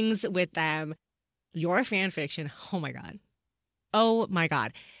wonderful things with them. Your fan fiction. Oh my God. Oh my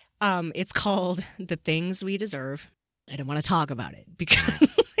God. It's called The Things We Deserve. I don't want to talk about it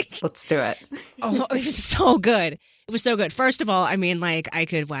because let's do it. Oh, it was so good. It was so good. First of all, I mean, like, I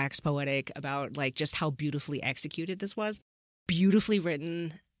could wax poetic about like just how beautifully executed this was. Beautifully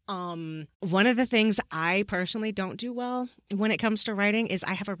written. One of the things I personally don't do well when it comes to writing is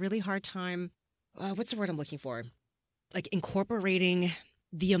I have a really hard time, what's the word I'm looking for? Like incorporating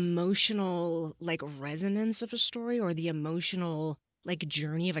the emotional like resonance of a story or the emotional like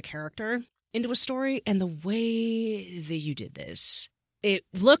journey of a character into a story. And the way that you did this, it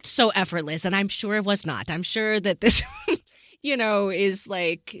looked so effortless, and I'm sure it was not. I'm sure that this, is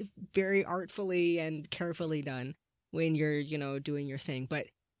like very artfully and carefully done when you're, doing your thing. But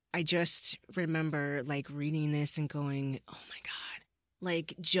I just remember like reading this and going, oh my God,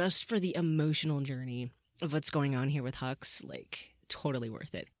 like just for the emotional journey of what's going on here with Hux, like totally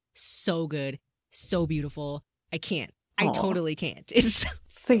worth it. So good. So beautiful. I can't. I totally can't. It's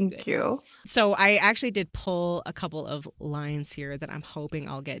Thank you. So I actually did pull a couple of lines here that I'm hoping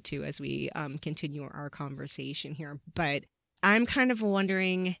I'll get to as we continue our conversation here. But I'm kind of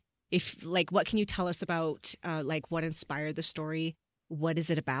wondering if, like, what can you tell us about, like, what inspired the story? What is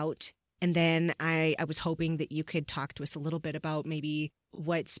it about? And then I was hoping that you could talk to us a little bit about maybe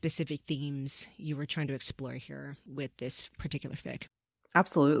what specific themes you were trying to explore here with this particular fic.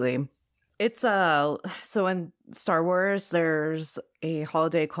 Absolutely. It's so in Star Wars, there's a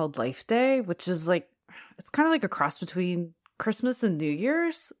holiday called Life Day, which is like, it's kind of like a cross between Christmas and New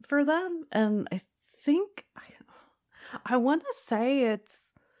Year's for them. And I think, I want to say it's,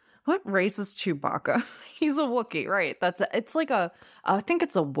 what race is Chewbacca? He's a Wookiee, right? It's like I think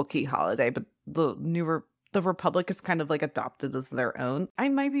it's a Wookiee holiday, but the Republic is kind of like adopted as their own. I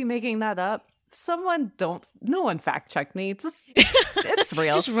might be making that up. No one fact check me. It's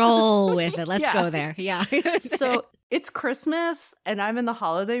real. Just roll with it. Let's go there. Yeah. So it's Christmas and I'm in the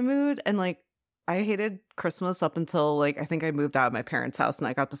holiday mood, and like I hated Christmas up until like I think I moved out of my parents' house and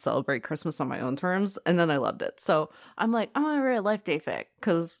I got to celebrate Christmas on my own terms, and then I loved it. So I'm like, I'm gonna write a Life Day fic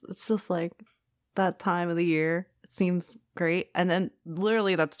because it's just like that time of the year. seems great. And then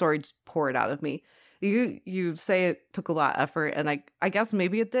literally that story just poured out of me. You say it took a lot of effort, and I guess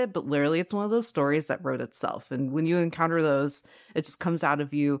maybe it did, but literally it's one of those stories that wrote itself. And when you encounter those, it just comes out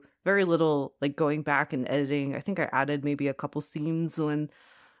of you. Very little like going back and editing. I think I added maybe a couple scenes when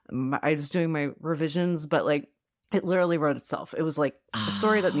I was doing my revisions, but like it literally wrote itself. It was like a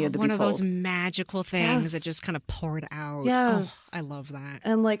story that needed to be told. One of those magical things Yes. that just kind of poured out. Yes. Oh, I love that.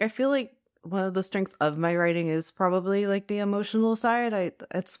 And like I feel like one of the strengths of my writing is probably like the emotional side.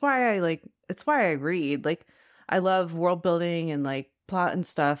 It's why I read. Like I love world building and like plot and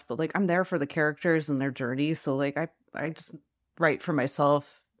stuff, but like I'm there for the characters and their journey. So like I just write for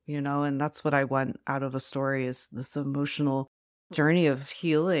myself, and that's what I want out of a story, is this emotional journey of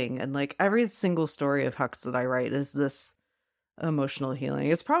healing. And like every single story of Hux that I write is this emotional healing.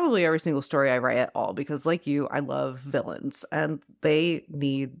 It's probably every single story I write at all, because like you, I love villains and they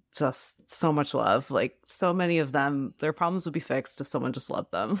need just so much love. Like so many of them, their problems would be fixed if someone just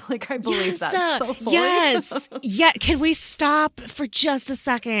loved them. Like I believe that so fully. Yes. Yeah. Can we stop for just a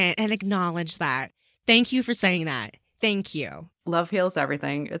second and acknowledge that? Thank you for saying that. Thank you. Love heals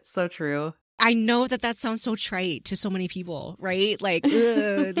everything. It's so true. I know that sounds so trite to so many people, right? Like,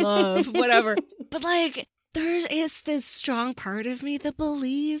 love, whatever. But like, there is this strong part of me that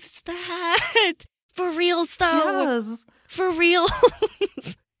believes that. For reals, though. Yes. For reals.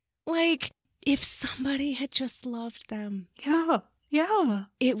 Like, if somebody had just loved them. Yeah. Yeah.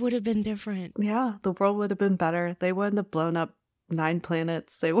 It would have been different. Yeah. The world would have been better. They wouldn't have blown up 9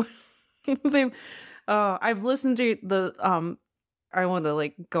 planets. They would. I've listened to the I want to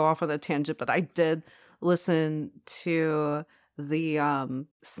like go off on a tangent, but I did listen to the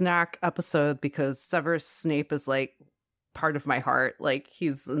Snack episode because Severus Snape is like part of my heart. Like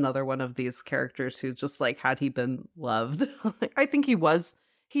he's another one of these characters who just like, had he been loved, I think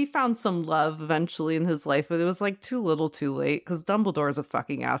he found some love eventually in his life, but it was like too little too late, because Dumbledore is a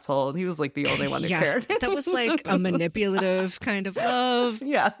fucking asshole and he was like the only one who cared. That was like a manipulative kind of love.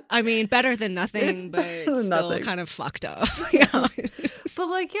 Yeah. I mean, better than nothing, but still kind of fucked up. But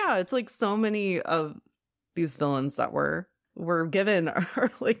like, yeah, it's like so many of these villains that were given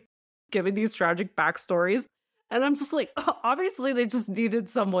are like given these tragic backstories. And I'm just like, obviously they just needed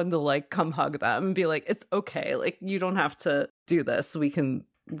someone to like come hug them and be like, it's okay. Like, you don't have to do this. We can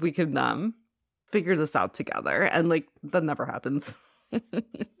figure this out together. And like, that never happens.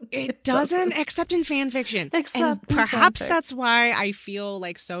 It doesn't, except in fan fiction. And perhaps that's why I feel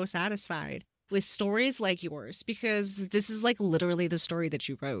like so satisfied with stories like yours, because this is like literally the story that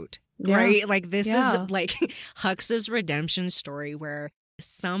you wrote, right? Like this is like Hux's redemption story where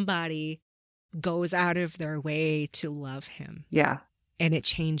somebody goes out of their way to love him. Yeah. And it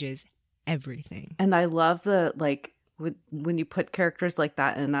changes everything. And I love the, like, when you put characters like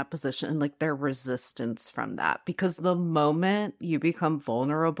that in that position, like their resistance from that, because the moment you become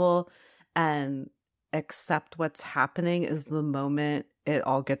vulnerable and accept what's happening is the moment it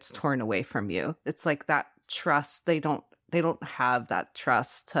all gets torn away from you. It's like that trust. They don't have that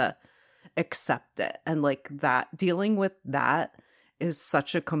trust to accept it. And like that, dealing with that is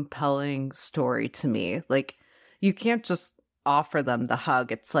such a compelling story to me. Like you can't just offer them the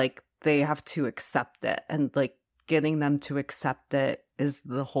hug. It's like they have to accept it, and like getting them to accept it is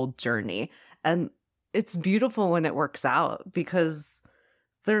the whole journey. And it's beautiful when it works out, because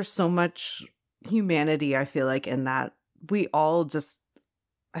there's so much humanity, I feel like, in that. We all just,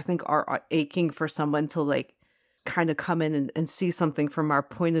 I think, are aching for someone to like kind of come in and see something from our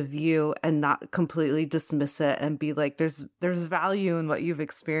point of view and not completely dismiss it and be like, there's value in what you've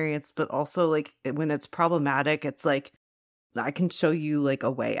experienced, but also like when it's problematic, it's like, I can show you like a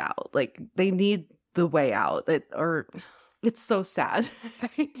way out. Like they need the way out. It's so sad.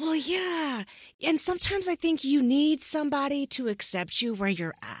 Well, yeah. And sometimes I think you need somebody to accept you where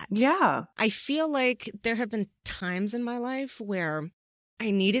you're at. Yeah. I feel like there have been times in my life where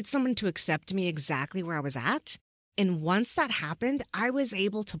I needed someone to accept me exactly where I was at. And once that happened, I was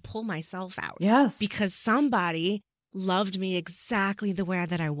able to pull myself out. Yes. Because somebody loved me exactly the way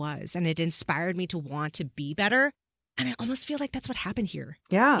that I was. And it inspired me to want to be better. And I almost feel like that's what happened here.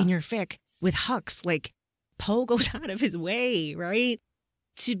 Yeah. In your fic with Hux. Like, Poe goes out of his way, right?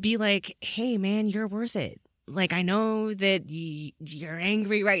 To be like, hey, man, you're worth it. Like, I know that you're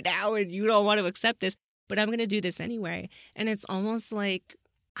angry right now and you don't want to accept this, but I'm going to do this anyway. And it's almost like,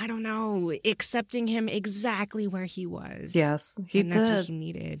 I don't know, accepting him exactly where he was. Yes, and that's what he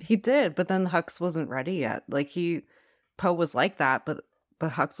needed. He did, but then Hux wasn't ready yet. Like, Poe was like that, but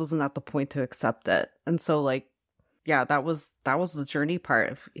Hux wasn't at the point to accept it. And so, like, yeah, that was the journey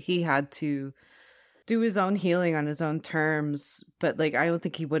part. He had to do his own healing on his own terms. But like, I don't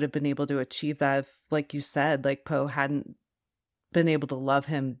think he would have been able to achieve that if, like you said, like Poe hadn't been able to love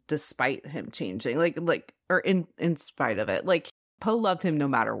him despite him changing, or in spite of it. Like, Poe loved him no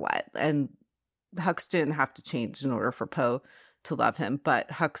matter what, and Hux didn't have to change in order for Poe to love him. But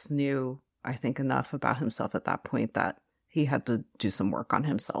Hux knew, I think, enough about himself at that point that he had to do some work on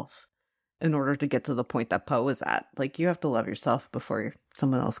himself in order to get to the point that Poe was at. Like, you have to love yourself before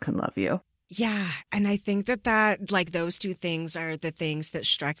someone else can love you. Yeah, and I think that like those two things are the things that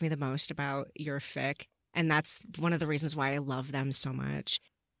strike me the most about your fic. And that's one of the reasons why I love them so much.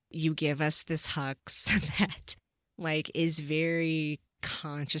 You give us this Hux that like is very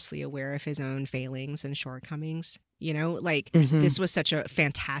consciously aware of his own failings and shortcomings. You know, like this was such a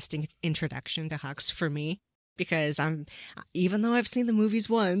fantastic introduction to Hux for me, because even though I've seen the movies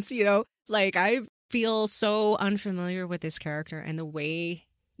once, you know, like I feel so unfamiliar with this character, and the way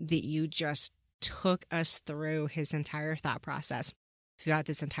that you just took us through his entire thought process throughout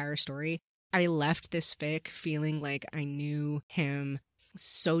this entire story. I left this fic feeling like I knew him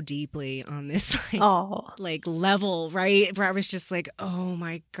so deeply on this like level, right? Where I was just like, oh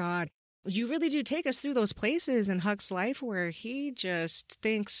my God, you really do take us through those places in Huck's life where he just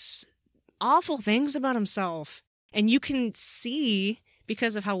thinks awful things about himself. And you can see,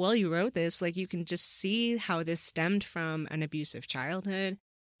 because of how well you wrote this, like you can just see how this stemmed from an abusive childhood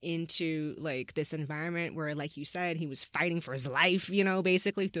into like this environment where, like you said, he was fighting for his life, you know,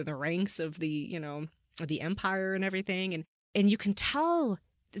 basically through the ranks of the, you know, the empire and everything. And you can tell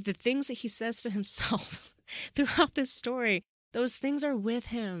the things that he says to himself throughout this story, those things are with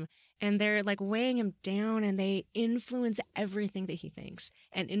him, and they're like weighing him down, and they influence everything that he thinks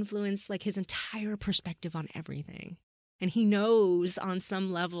and influence like his entire perspective on everything. And he knows on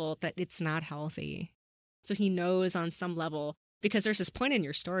some level that it's not healthy. So he knows on some level, because there's this point in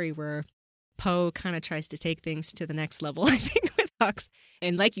your story where Poe kind of tries to take things to the next level, I think, with Hux.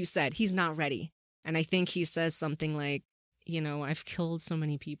 And like you said, he's not ready. And I think he says something like, you know, I've killed so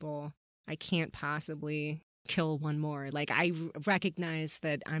many people, I can't possibly kill one more. Like, I recognize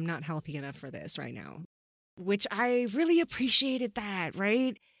that I'm not healthy enough for this right now. Which I really appreciated that,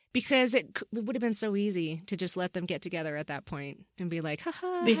 right? Because it would have been so easy to just let them get together at that point and be like,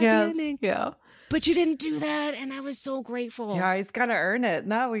 haha, happy ending. Yeah. But you didn't do that, and I was so grateful. Yeah, he's got to earn it.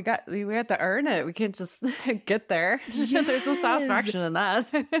 No, we had to earn it. We can't just get there. Yes. There's no satisfaction in that.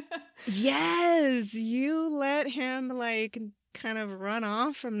 Yes, you let him like kind of run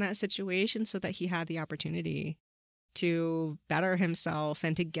off from that situation so that he had the opportunity to better himself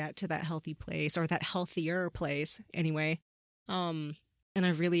and to get to that healthy place, or that healthier place anyway. And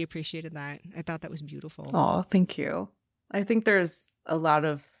I really appreciated that. I thought that was beautiful. Oh, thank you. I think there's a lot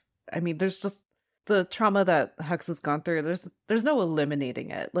of, there's just the trauma that Hux has gone through. There's no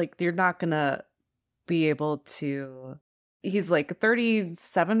eliminating it. Like, you're not going to be able to, he's like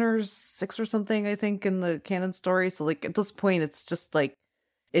 37 or 6 or something, I think, in the canon story. So like at this point, it's just like,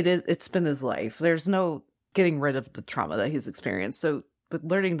 it's been his life. There's no getting rid of the trauma that he's experienced. So, but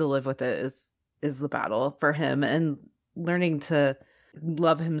learning to live with it is the battle for him, and learning to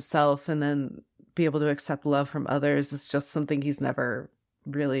love himself and then be able to accept love from others is just something he's never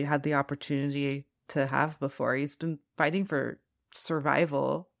really had the opportunity to have before. He's been fighting for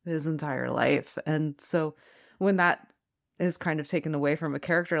survival his entire life. And so when that is kind of taken away from a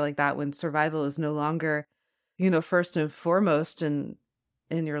character like that, when survival is no longer, you know, first and foremost in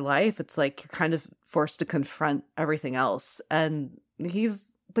your life, it's like you're kind of forced to confront everything else. And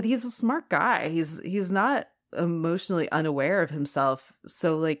he's a smart guy. He's not emotionally unaware of himself,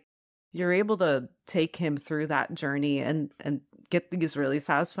 so like you're able to take him through that journey and get these really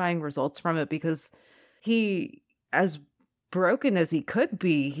satisfying results from it, because he, as broken as he could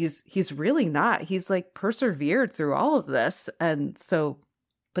be, he's really not. He's like persevered through all of this. And so,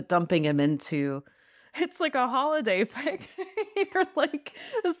 but dumping him into, it's like a holiday pic. You're like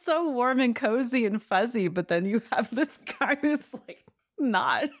so warm and cozy and fuzzy, but then you have this guy who's like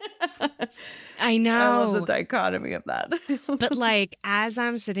not. I know. I love the dichotomy of that. But like, as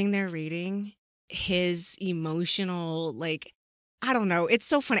I'm sitting there reading his emotional, like, I don't know, it's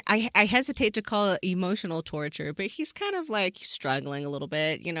so funny. I hesitate to call it emotional torture, but he's kind of like struggling a little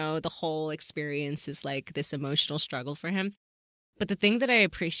bit. You know, the whole experience is like this emotional struggle for him. But the thing that I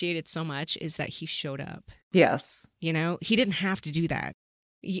appreciated so much is that he showed up. Yes. You know, he didn't have to do that.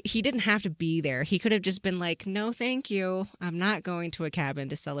 He didn't have to be there. He could have just been like, no, thank you. I'm not going to a cabin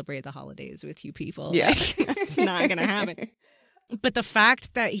to celebrate the holidays with you people. Yeah. Like, it's not going to happen. But the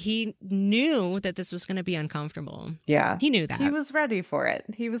fact that he knew that this was going to be uncomfortable. Yeah. He knew that. He was ready for it.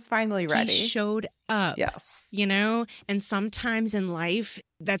 He was finally ready. He showed up. Yes. You know, and sometimes in life,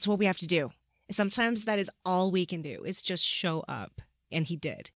 that's what we have to do, Sometimes that is all we can do is just show up. And he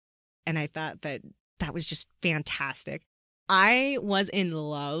did. And I thought that was just fantastic. I was in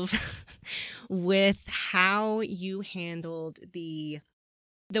love with how you handled the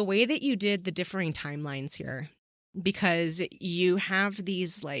way that you did the differing timelines here, because you have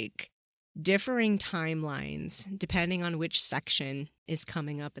these like differing timelines depending on which section is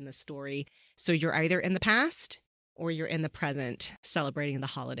coming up in the story. So you're either in the past or you're in the present celebrating the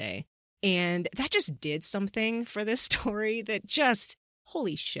holiday. And that just did something for this story that just,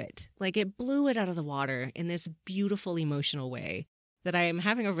 holy shit, like it blew it out of the water in this beautiful emotional way that I am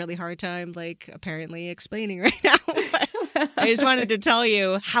having a really hard time, like, apparently explaining right now. I just wanted to tell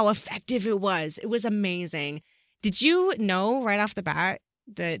you how effective it was. It was amazing. Did you know right off the bat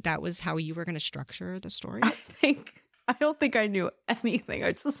that was how you were going to structure the story? I don't think I knew anything.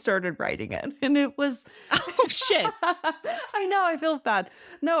 I just started writing it, and it was oh shit. I know, I feel bad.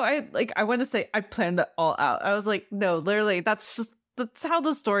 No, I want to say I planned it all out. I was like, no, literally, that's how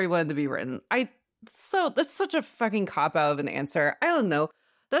the story wanted to be written. That's such a fucking cop out of an answer. I don't know.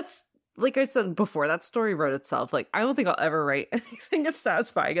 That's, like I said before, that story wrote itself. Like, I don't think I'll ever write anything as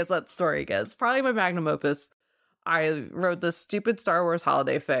satisfying as that story gets. Probably my magnum opus. I wrote this stupid Star Wars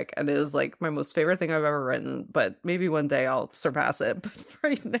holiday fic, and it is like my most favorite thing I've ever written, but maybe one day I'll surpass it. But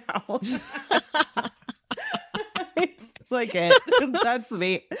right now, it's like it. That's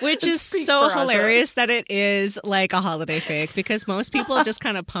me. Which is so hilarious that it is like a holiday fic, because most people just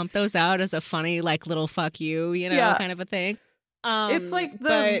kind of pump those out as a funny, like, little fuck you, kind of a thing. It's like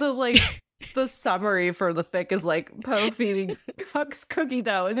the summary for the fic is like Poe feeding Hux cookie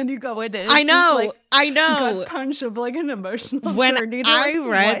dough, and then you go in it. I know. Gut punch of like an emotional when journey. I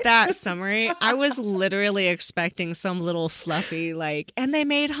read that summary, I was literally expecting some little fluffy and they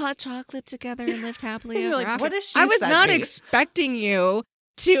made hot chocolate together and lived happily ever after. What is she? I was not expecting you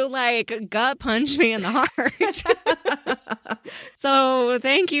to gut punch me in the heart. So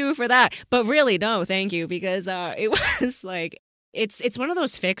thank you for that. But really, no, thank you, because it was like. It's one of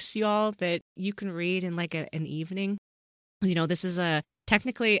those fics, y'all, that you can read in like an evening. This is a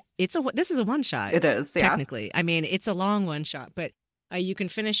one shot. It is, yeah. Technically. I mean, it's a long one shot, but you can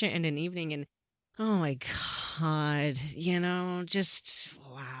finish it in an evening, and oh my God, just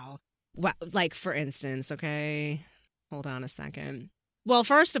wow. Like, for instance, okay, hold on a second. Well,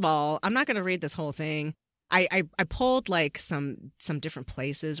 first of all, I'm not going to read this whole thing. I pulled like some different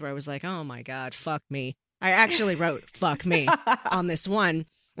places where I was like, oh my God, fuck me. I actually wrote fuck me on this one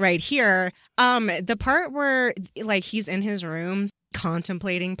right here. The part where like he's in his room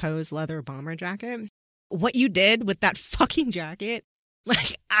contemplating Poe's leather bomber jacket. What you did with that fucking jacket,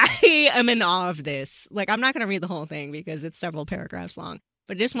 like, I am in awe of this. Like, I'm not going to read the whole thing because it's several paragraphs long,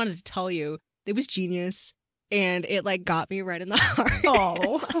 but I just wanted to tell you it was genius. And it like got me right in the heart.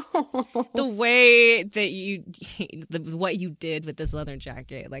 Oh, the way that what you did with this leather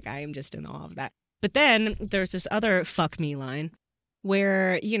jacket, like, I am just in awe of that. But then there's this other fuck me line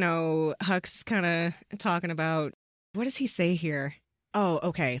where, Hux kind of talking about, what does he say here? Oh,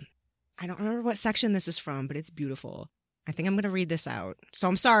 okay. I don't remember what section this is from, but it's beautiful. I think I'm going to read this out. So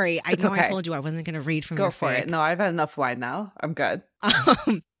I'm sorry. I told you I wasn't going to read from your fic. Go for it. No, I've had enough wine now. I'm good.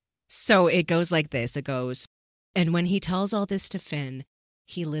 So it goes like this. It goes, and when he tells all this to Finn,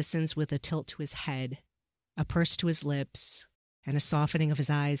 he listens with a tilt to his head, a purse to his lips, and a softening of his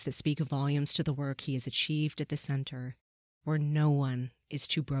eyes that speak volumes to the work he has achieved at the center, where no one is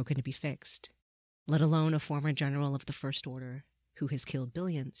too broken to be fixed, let alone a former general of the First Order who has killed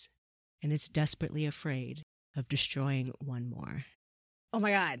billions and is desperately afraid of destroying one more. Oh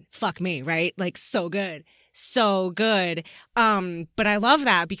my God, fuck me, right? Like, so good. So good. But I love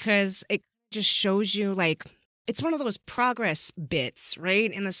that because it just shows you, like, it's one of those progress bits,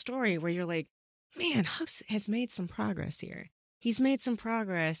 right, in the story where you're like, man, Hux has made some progress here. He's made some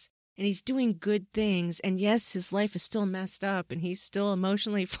progress, and he's doing good things. And yes, his life is still messed up, and he's still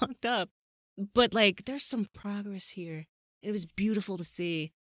emotionally fucked up. But, like, there's some progress here. It was beautiful to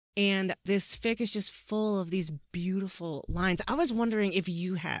see. And this fic is just full of these beautiful lines. I was wondering if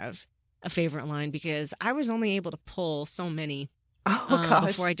you have a favorite line, because I was only able to pull so many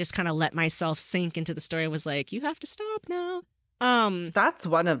before I just kind of let myself sink into the story. I was like, you have to stop now. That's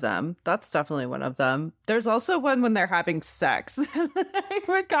one of them. That's definitely one of them. There's also one when they're having sex.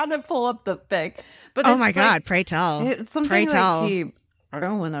 We're gonna pull up the fic, but oh my God, pray tell. It's something pray tell. I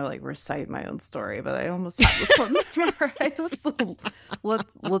don't want to like recite my own story, but I almost have this one memorized.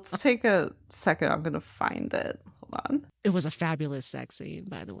 Let's take a second. I'm gonna find it. Hold on. It was a fabulous sex scene,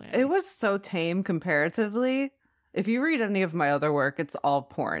 by the way. It was so tame comparatively. If you read any of my other work, it's all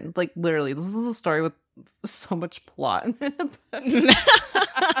porn. Like, literally, this is a story with so much plot in it.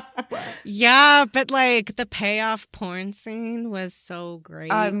 Yeah, but like the payoff porn scene was so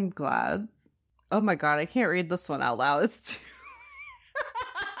great. I'm glad. Oh my god, I can't read this one out loud. It's too...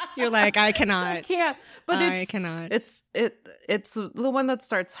 You're like, I cannot. I can't. But I cannot. It's the one that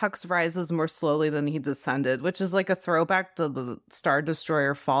starts Hux rises more slowly than he descended, which is like a throwback to the Star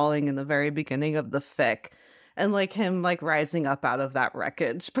Destroyer falling in the very beginning of the fic. And like him like rising up out of that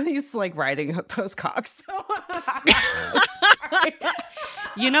wreckage. But he's like riding a postcock. So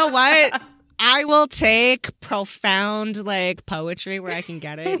you know what? I will take profound like poetry where I can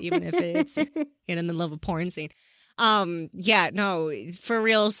get it, even if it's in the middle of a porn scene. Yeah, no, for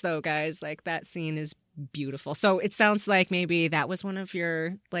reals though, guys, like that scene is beautiful. So it sounds like maybe that was one of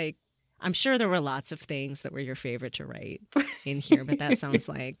your, like, I'm sure there were lots of things that were your favorite to write in here, but that sounds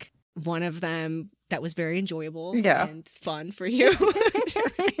like one of them that was very enjoyable and fun for you.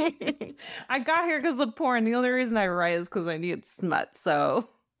 I got here because of porn. The only reason I write is because I need smut. So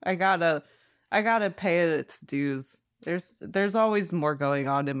I gotta pay it its dues. There's always more going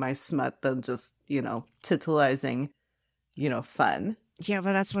on in my smut than just, titillizing, fun. Yeah,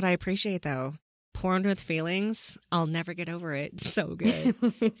 but that's what I appreciate, though. Porn with feelings, I'll never get over it. So good.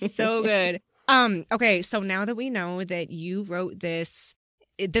 So good. Okay, so now that we know that you wrote this,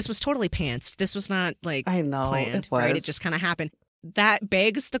 this was totally pantsed. This was not, like, I know, planned, right? It just kind of happened. That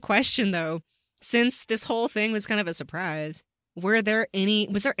begs the question, though, since this whole thing was kind of a surprise, was there any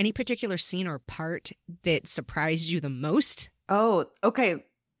particular scene or part that surprised you the most? Oh, okay.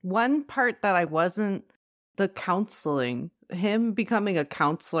 One part that I wasn't, the counseling, him becoming a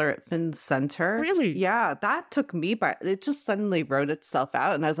counselor at Finn's center. Really? Yeah, that took me by, it just suddenly wrote itself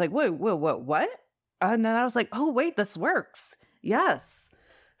out. And I was like, wait, what? And then I was like, oh, wait, this works. Yes.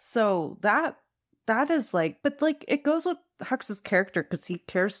 So that is like, but like, it goes with Hux's character because he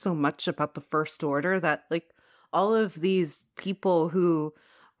cares so much about the First Order that like, all of these people who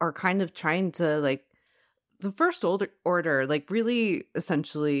are kind of trying to like the First Order like really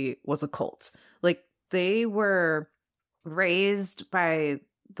essentially was a cult. Like they were raised by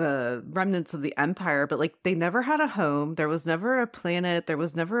the remnants of the Empire, but like they never had a home. There was never a planet. There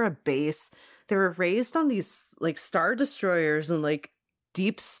was never a base. They were raised on these like Star Destroyers and like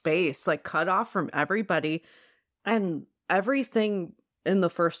deep space, like cut off from everybody. And everything in the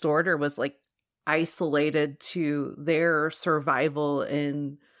First Order was like isolated to their survival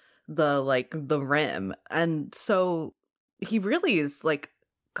in the rim. And so he really is like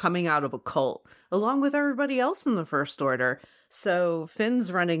coming out of a cult along with everybody else in the First Order. So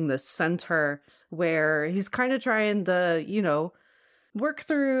Finn's running this center where he's kind of trying to, work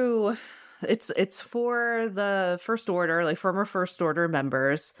through it's for the First Order, like former First Order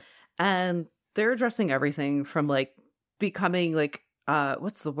members, and they're addressing everything from like becoming like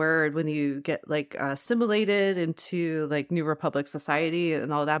what's the word when you get like assimilated into like New Republic society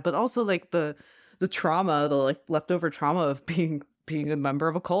and all that, but also like the trauma, the like leftover trauma of being a member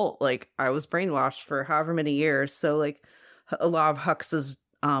of a cult. Like I was brainwashed for however many years, so like a lot of Hux's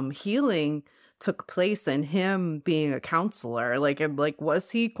healing took place in him being a counselor. Like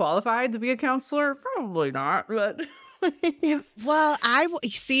was he qualified to be a counselor? Probably not, but well, I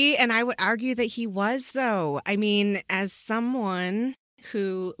see, and I would argue that he was, though. I mean, as someone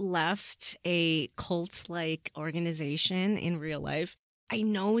who left a cult-like organization in real life, I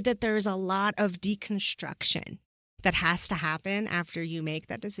know that there's a lot of deconstruction that has to happen after you make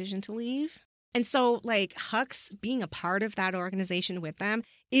that decision to leave. And so, like, Hux being a part of that organization with them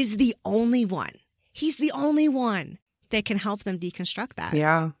is the only one. He's the only one that can help them deconstruct that.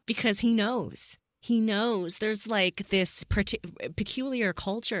 Yeah. Because he knows. He knows there's like this peculiar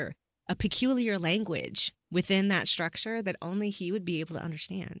culture, a peculiar language within that structure that only he would be able to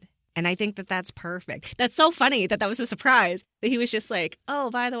understand. And I think that that's perfect. That's so funny that was a surprise that he was just like, oh,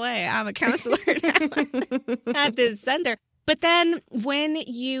 by the way, I'm a counselor now at this center. But then when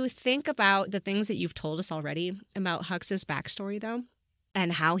you think about the things that you've told us already about Hux's backstory, though,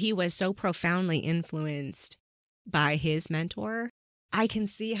 and how he was so profoundly influenced by his mentor, I can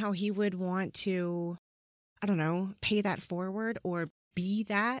see how he would want to, I don't know, pay that forward or be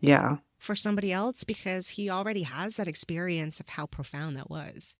that for somebody else, because he already has that experience of how profound that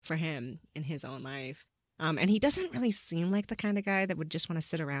was for him in his own life. And he doesn't really seem like the kind of guy that would just want to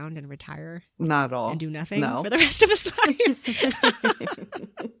sit around and retire. Not at all. And do nothing for the rest of his life.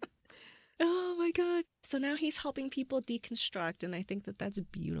 Oh my God. So now he's helping people deconstruct, and I think that that's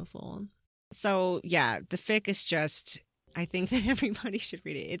beautiful. So yeah, the fic is just, I think that everybody should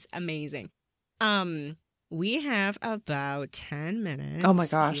read it. It's amazing. We have about 10 minutes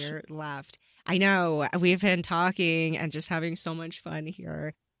here left. I know. We've been talking and just having so much fun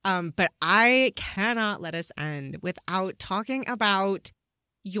here. But I cannot let us end without talking about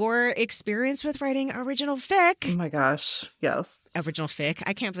your experience with writing original fic. Oh my gosh, yes. Original fic.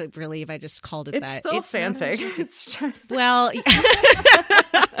 I can't believe I just called it that. It's still fanfic. It's just... Well,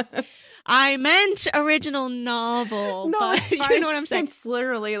 I meant original novel. No, but it's fine. You know what I'm saying? It's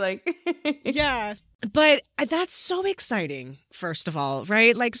literally like... Yeah. But that's so exciting, first of all,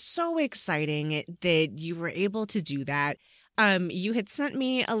 right? Like, so exciting that you were able to do that. You had sent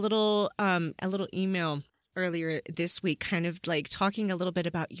me a little email earlier this week, kind of like talking a little bit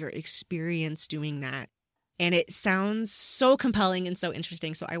about your experience doing that. And it sounds so compelling and so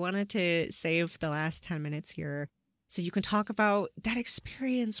interesting. So I wanted to save the last 10 minutes here so you can talk about that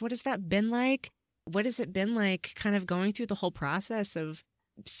experience. What has that been like? What has it been like kind of going through the whole process of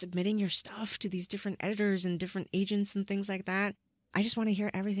submitting your stuff to these different editors and different agents and things like that? I just want to hear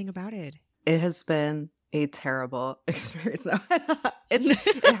everything about it. It has been a terrible experience.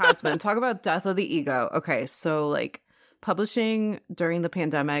 It has been. Talk about death of the ego. Okay, so like publishing during the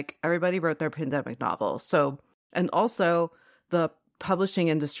pandemic, everybody wrote their pandemic novel. So, and also the publishing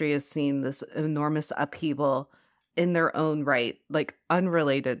industry has seen this enormous upheaval in their own right, like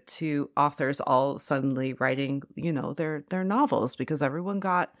unrelated to authors all suddenly writing, their novels, because everyone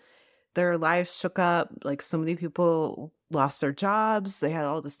got their lives shook up. Like, so many people lost their jobs. They had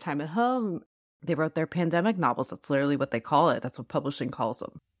all this time at home. They wrote their pandemic novels. That's literally what they call it. That's what publishing calls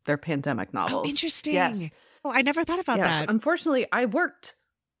them. Their pandemic novels. Oh, interesting. Yes. Oh, I never thought about that. Unfortunately, I worked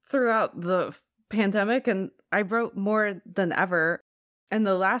throughout the pandemic and I wrote more than ever. And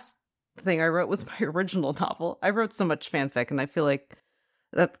the last thing I wrote was my original novel. I wrote so much fanfic, and I feel like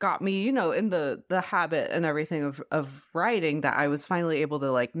that got me, in the habit and everything of writing, that I was finally able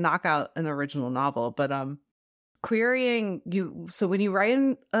to like knock out an original novel. But querying so when you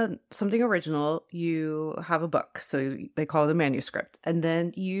write something original, you have a book, so they call it a manuscript, and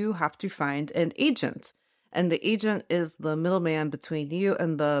then you have to find an agent. And the agent is the middleman between you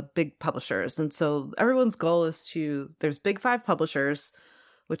and the big publishers. And so everyone's goal is there's big 5 publishers,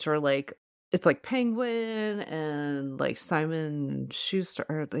 which are like, it's like Penguin and like Simon & Schuster,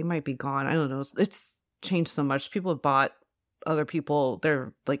 or they might be gone. I don't know. It's changed so much. People have bought other people.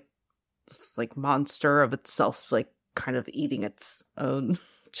 They're like this like monster of itself, like kind of eating its own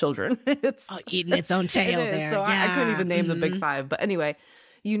children. It's eating its own tail there. So yeah. I couldn't even name the big 5. But anyway,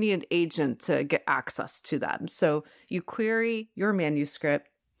 you need an agent to get access to them. So you query your manuscript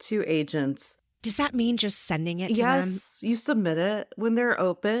to agents. Does that mean just sending it to them? Yes, you submit it when they're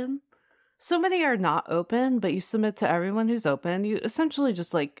open. So many are not open, but you submit to everyone who's open. You essentially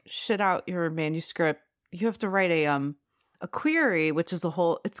just like shit out your manuscript. You have to write a query, which is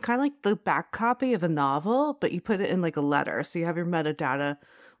it's kind of like the back copy of a novel, but you put it in like a letter. So you have your metadata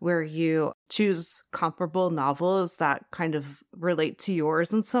where you choose comparable novels that kind of relate to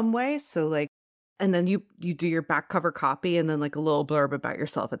yours in some way. So like, and then you do your back cover copy and then like a little blurb about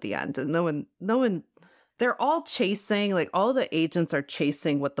yourself at the end. And no one, they're all chasing, like all the agents are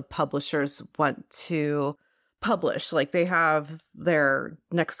chasing what the publishers want to publish. Like they have their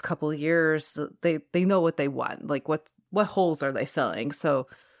next couple of years, they know what they want. Like what holes are they filling? So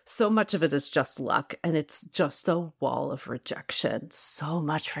much of it is just luck, and it's just a wall of rejection. So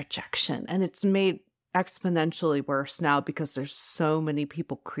much rejection. And it's made exponentially worse now because there's so many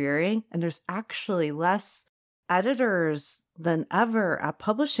people querying, and there's actually less editors than ever at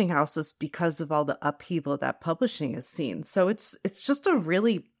publishing houses because of all the upheaval that publishing has seen. So it's just a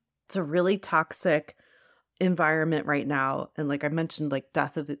really toxic environment right now. And like I mentioned, like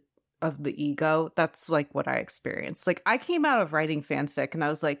death of the ego, that's like what I experienced. Like I came out of writing fanfic and I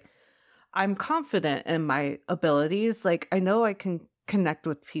was like, I'm confident in my abilities. Like I know I can connect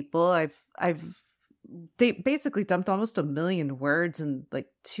with people. I've basically dumped almost 1 million words in like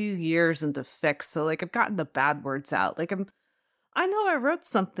 2 years into fic. So like I've gotten the bad words out. Like I know I wrote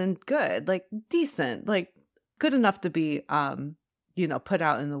something good, like decent, like good enough to be put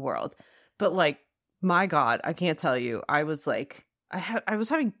out in the world. But like, my God, I can't tell you. I was like, I was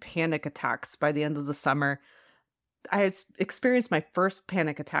having panic attacks by the end of the summer. I had experienced my first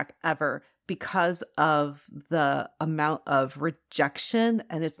panic attack ever because of the amount of rejection.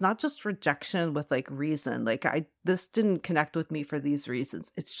 And it's not just rejection with like reason. Like this didn't connect with me for these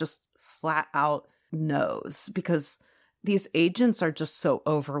reasons. It's just flat out no's, because these agents are just so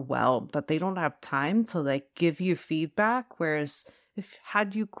overwhelmed that they don't have time to like give you feedback. Whereas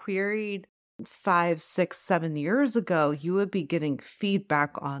had you queried 5, 6, 7 years ago, you would be getting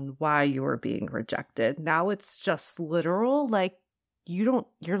feedback on why you were being rejected. Now it's just literal, like you're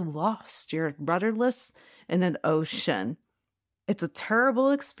lost, you're rudderless in an ocean. It's a terrible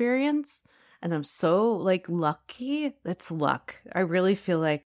experience, and I'm so like lucky. It's luck. I really feel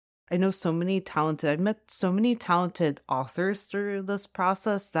like I know so many talented, I've met so many talented authors through this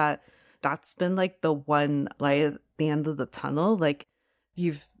process that's been like the one light at the end of the tunnel. Like,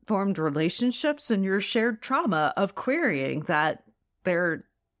 you've formed relationships and your shared trauma of querying that they're,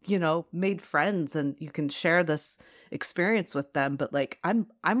 made friends and you can share this experience with them. But like, I'm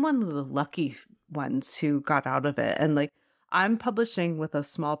one of the lucky ones who got out of it. And like, I'm publishing with a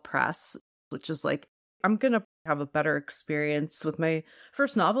small press, which is like, I'm going to have a better experience with my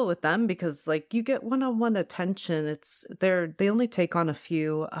first novel with them because like you get one-on-one attention. They only take on a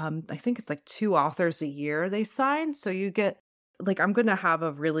few, I think it's like 2 authors a year they sign. So you get like, I'm going to have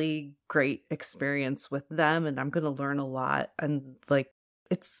a really great experience with them and I'm going to learn a lot. And like,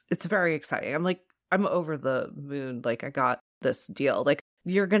 it's very exciting. I'm over the moon. Like, I got this deal. Like,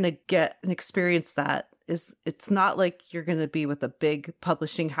 you're going to get an experience that it's not like you're going to be with a big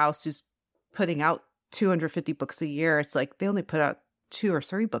publishing house who's putting out 250 books a year. It's like they only put out 2 or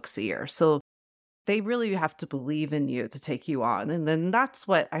 3 books a year. So they really have to believe in you to take you on. And then that's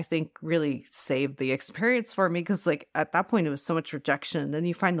what I think really saved the experience for me. Because like at that point, it was so much rejection. Then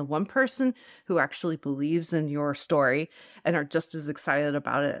you find the one person who actually believes in your story and are just as excited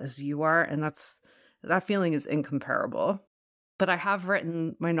about it as you are. And that feeling is incomparable. But I have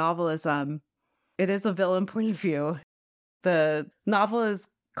written my novel it is a villain point of view. The novel is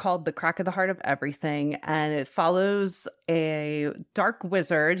called The Crack of the Heart of Everything, and it follows a dark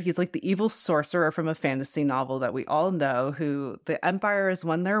wizard. He's like the evil sorcerer from a fantasy novel that we all know, who the Empire has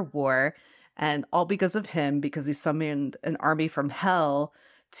won their war, and all because of him, because he summoned an army from hell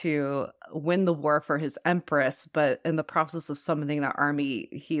to win the war for his empress. But in the process of summoning that army,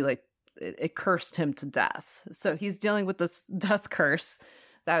 it cursed him to death. So he's dealing with this death curse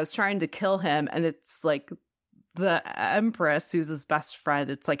that was trying to kill him, and it's like the empress, who's his best friend,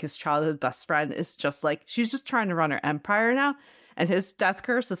 it's like his childhood best friend, is just like, she's just trying to run her empire now. And his death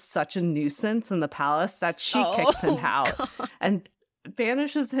curse is such a nuisance in the palace that she kicks him out and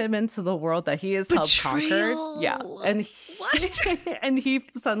banishes him into the world that he has helped conquer. Yeah. And and he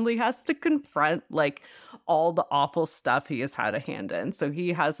suddenly has to confront like all the awful stuff he has had a hand in. So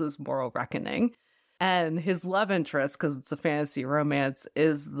he has his moral reckoning. And his love interest, because it's a fantasy romance,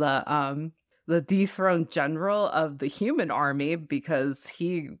 is the dethroned general of the human army, because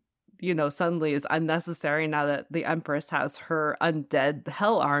he, suddenly is unnecessary now that the Empress has her undead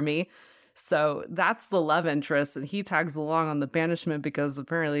hell army. So that's the love interest, and he tags along on the banishment because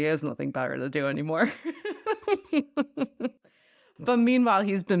apparently he has nothing better to do anymore. But meanwhile,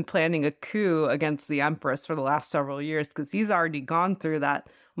 he's been planning a coup against the Empress for the last several years because he's already gone through that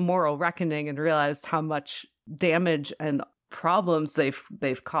moral reckoning and realized how much damage and problems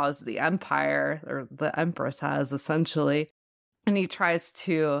they've caused the Empire, or the Empress has, essentially. And he tries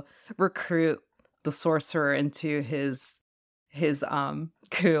to recruit the sorcerer into his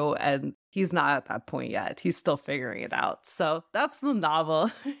coup, and he's not at that point yet. He's still figuring it out. So that's the novel.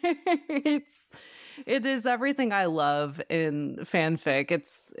 It is everything I love in fanfic.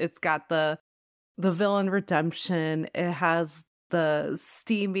 It's got the villain redemption. It has the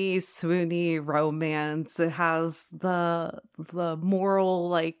steamy, swoony romance. It has the moral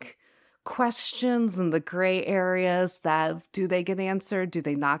like questions and the gray areas that, do they get answered? Do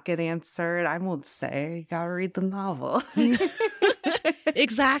they not get answered? I won't say. You gotta read the novel.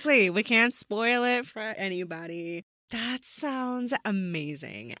 Exactly. We can't spoil it for anybody. That sounds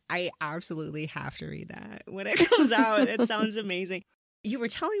amazing. I absolutely have to read that when it comes out. It sounds amazing. You were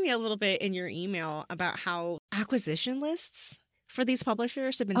telling me a little bit in your email about how acquisition lists for these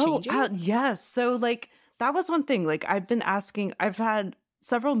publishers have been changing. Yes. So like that was one thing. Like I've had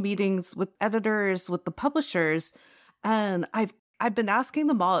several meetings with editors, with the publishers, and I've been asking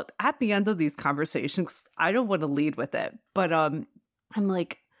them all at the end of these conversations. I don't want to lead with it, but I'm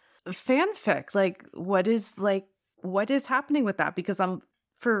like, fanfic, like what is happening with that? Because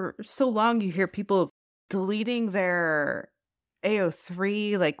for so long you hear people deleting their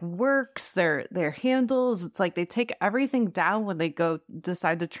AO3 like works, their handles. It's like they take everything down when they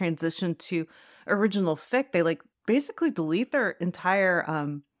decide to transition to original fic. They like basically delete their entire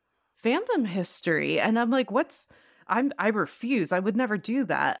fandom history. And I'm like, I refuse. I would never do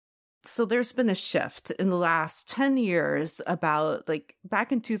that. So there's been a shift in the last 10 years about like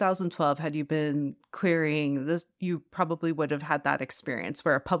back in 2012, had you been querying this, you probably would have had that experience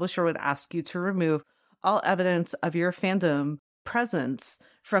where a publisher would ask you to remove all evidence of your fandom presence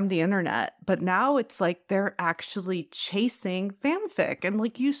from the internet. But now it's like they're actually chasing fanfic. And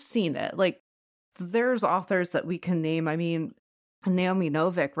like you've seen it, like there's authors that we can name. I mean, Naomi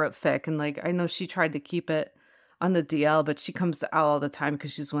Novik wrote fic, and like I know she tried to keep it on the DL, but she comes out all the time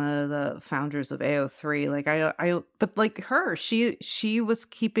because she's one of the founders of AO3. Like but like her, she was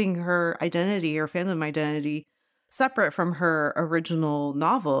keeping her identity, her fandom identity, separate from her original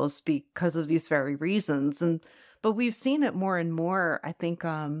novels because of these very reasons. But we've seen it more and more. I think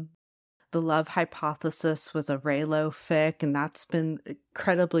The Love Hypothesis was a Raylo fic, and that's been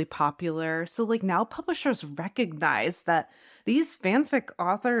incredibly popular. So like now publishers recognize that these fanfic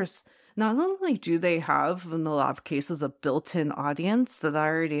authors, not only do they have, in a lot of cases, a built-in audience that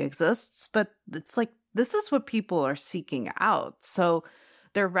already exists, but it's like, this is what people are seeking out. So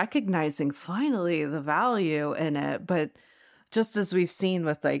they're recognizing finally the value in it. But just as we've seen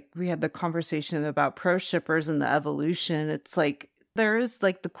with, like, we had the conversation about pro shippers and the evolution, it's like, there is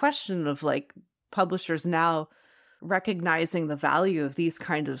like the question of like publishers now recognizing the value of these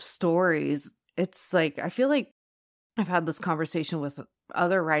kind of stories. It's like, I feel like I've had this conversation with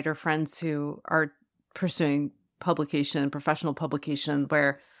other writer friends who are pursuing publication, professional publication,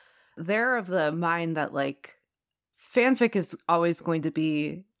 where they're of the mind that like fanfic is always going to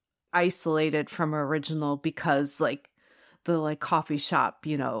be isolated from original because like the like coffee shop,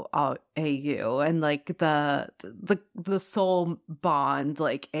 you know, AU, and like the soul bond,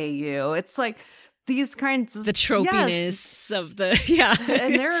 like AU. It's like these kinds of the tropiness of the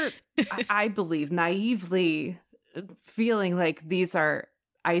and they're I believe naively feeling like these are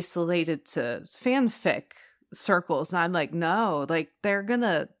isolated to fanfic circles, and I'm like, no, like they're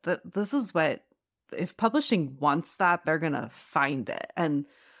gonna this is what, if publishing wants that, they're gonna find it. And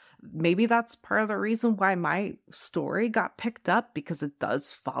maybe that's part of the reason why my story got picked up, because it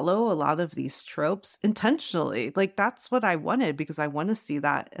does follow a lot of these tropes intentionally. Like that's what I wanted, because I want to see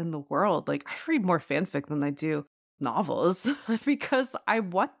that in the world. Like I read more fanfic than I do novels because I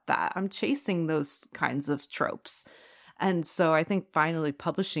want that. I'm chasing those kinds of tropes. And so I think finally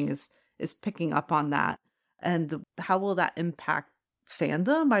publishing is picking up on that. And how will that impact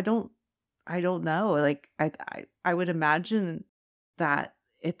fandom? I don't know. Like I would imagine that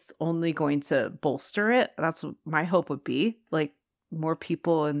it's only going to bolster it. That's what my hope would be. Like more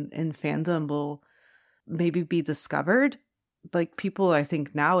people in fandom will maybe be discovered. Like people, I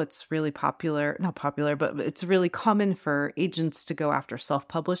think now it's really not popular, but it's really common for agents to go after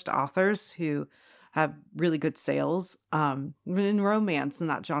self-published authors who have really good sales. In romance, in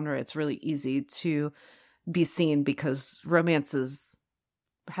that genre, it's really easy to be seen because romance has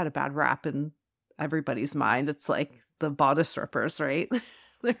had a bad rap in everybody's mind. It's like the bodice rippers, right?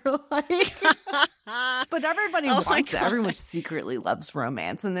 They're like, but everybody wants it. Everyone secretly loves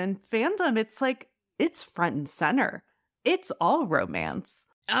romance. And then fandom, it's like, it's front and center. It's all romance.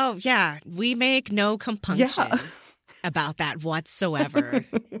 Oh, yeah. We make no compunction about that whatsoever.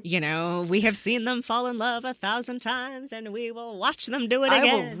 You know, we have seen them fall in love 1,000 times and we will watch them do it again.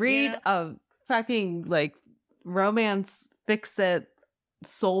 I will read a fucking like romance, fix it,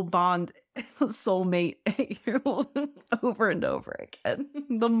 soul bond, soulmate over and over again.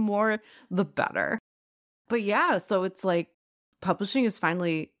 The more, the better. But yeah, so it's like publishing has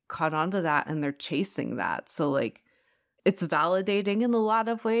finally caught on to that and they're chasing that. So like it's validating in a lot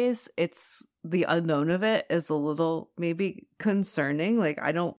of ways. It's the unknown of it is a little maybe concerning. Like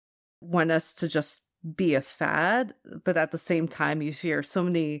I don't want us to just be a fad, but at the same time you hear so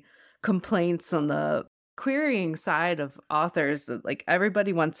many complaints on the querying side of authors that like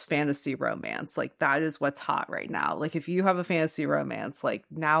everybody wants fantasy romance. Like that is what's hot right now. Like if you have a fantasy romance, like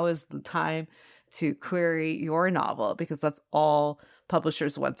now is the time to query your novel because that's all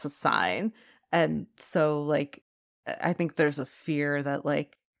publishers want to sign. And so like I think there's a fear that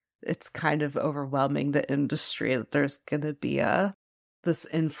like it's kind of overwhelming the industry, that there's gonna be this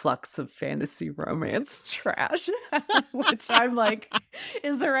influx of fantasy romance trash, which I'm like,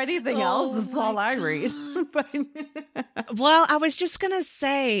 is there anything else? It's all I read. But well, I was just going to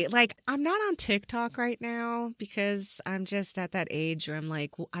say, like, I'm not on TikTok right now because I'm just at that age where I'm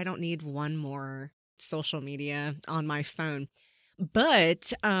like, well, I don't need one more social media on my phone.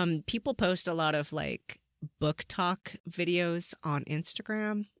 But people post a lot of like book talk videos on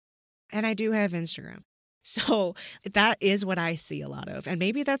Instagram. And I do have Instagram. So that is what I see a lot of. And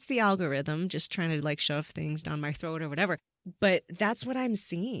maybe that's the algorithm just trying to like shove things down my throat or whatever. But that's what I'm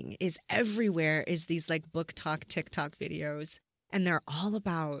seeing is everywhere is these like book talk TikTok videos. And they're all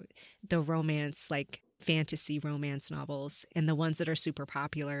about the romance, like fantasy romance novels and the ones that are super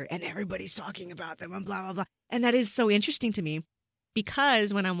popular. And everybody's talking about them and blah, blah, blah. And that is so interesting to me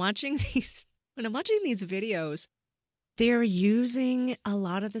because when I'm watching these videos, they're using a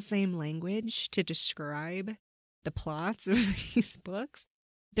lot of the same language to describe the plots of these books.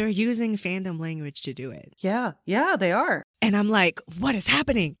 They're using fandom language to do it. Yeah, they are. And I'm like, what is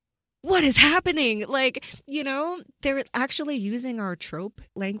happening? what is happening? Like, they're actually using our trope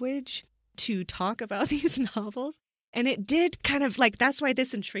language to talk about these novels. And it did kind of like, that's why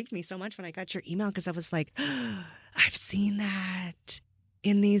this intrigued me so much when I got your email, because I was like, I've seen that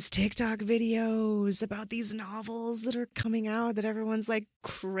in these TikTok videos about these novels that are coming out that everyone's like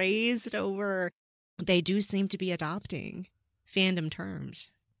crazed over. They do seem to be adopting fandom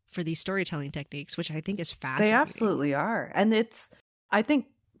terms for these storytelling techniques, which I think is fascinating. They absolutely are. And I think,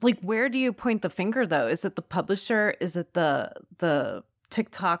 like, where do you point the finger, though? Is it the publisher? Is it the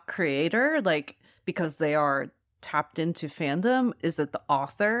TikTok creator? Like, because they are tapped into fandom? Is it the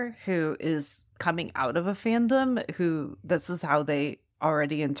author who is coming out of a fandom, who this is how they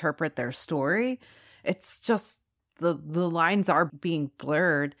already interpret their story? It's just the lines are being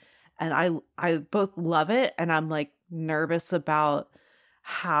blurred, and I both love it, and I'm like nervous about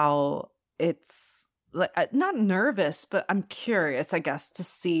how it's like, not nervous, but I'm curious, I guess, to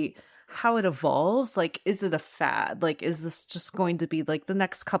see how it evolves. Like, is it a fad? Like, is this just going to be like the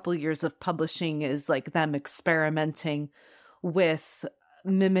next couple years of publishing is like them experimenting with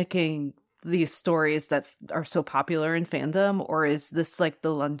mimicking these stories that are so popular in fandom? Or is this like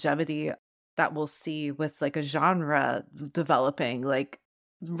the longevity that we'll see with like a genre developing? Like,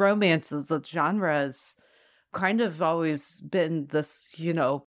 romance as a genre has kind of always been this,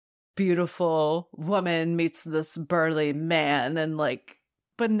 beautiful woman meets this burly man, and like,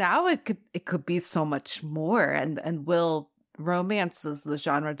 but now it could be so much more. And will romance as the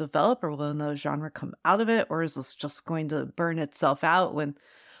genre develop, or will another genre come out of it? Or is this just going to burn itself out when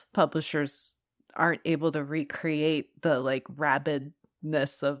publishers aren't able to recreate the like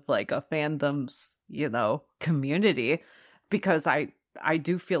rabidness of like a fandom's, community? Because I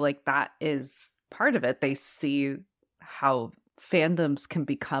do feel like that is part of it. They see how fandoms can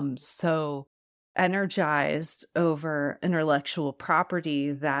become so energized over intellectual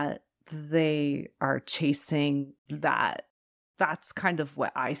property that they are chasing that. That's kind of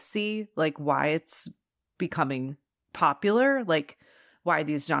what I see, like why it's becoming popular, like why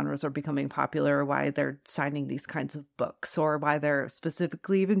these genres are becoming popular, why they're signing these kinds of books, or why they're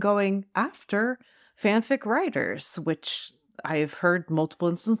specifically even going after fanfic writers, which I've heard multiple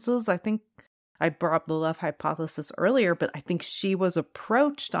instances. I think I brought up the love hypothesis earlier, but I think she was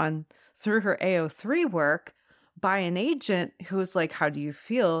approached through her AO3 work by an agent who was like, how do you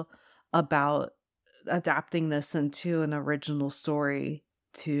feel about adapting this into an original story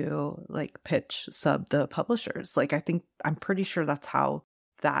to like pitch sub the publishers? Like, I'm pretty sure that's how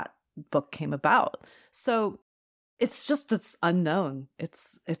that book came about. So it's unknown.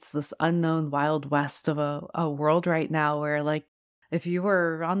 It's this unknown wild west of a world right now where, like, if you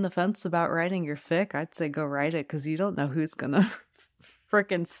were on the fence about writing your fic, I'd say go write it, because you don't know who's gonna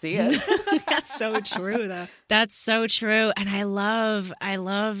freaking see it. That's so true, though. That's so true. And I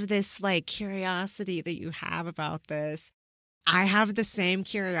love this like curiosity that you have about this. I have the same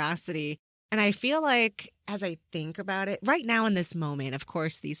curiosity. And I feel like as I think about it right now in this moment, of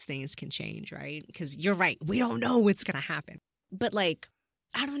course, these things can change, right? Because you're right. We don't know what's going to happen. But like,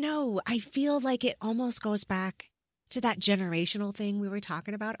 I don't know. I feel like it almost goes back to that generational thing we were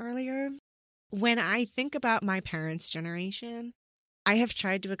talking about earlier. When I think about my parents' generation, I have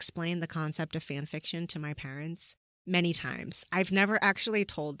tried to explain the concept of fan fiction to my parents many times. I've never actually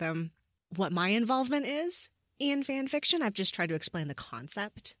told them what my involvement is in fan fiction. I've just tried to explain the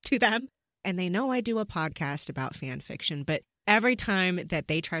concept to them. And they know I do a podcast about fan fiction, but every time that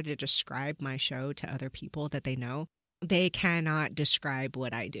they try to describe my show to other people that they know, they cannot describe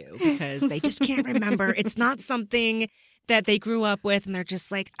what I do because they just can't remember. It's not something that they grew up with, and they're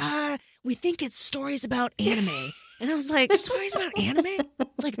just like, we think it's stories about anime. And I was like, stories about anime?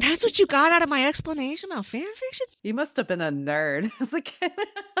 Like, that's what you got out of my explanation about fan fiction? You must have been a nerd as a kid.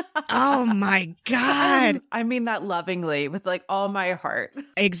 Oh my God. I mean that lovingly, with like all my heart.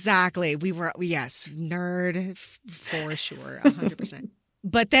 Exactly. Yes, nerd for sure, 100%.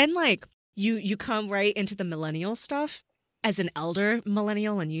 But then like, you come right into the millennial stuff as an elder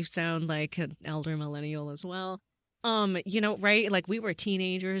millennial, and you sound like an elder millennial as well. Right? Like, we were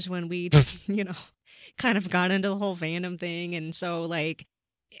teenagers when we, kind of got into the whole fandom thing. And so like,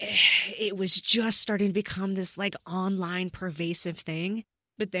 it was just starting to become this like online pervasive thing.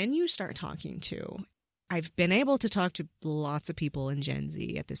 But then you start talking to, I've been able to talk to lots of people in Gen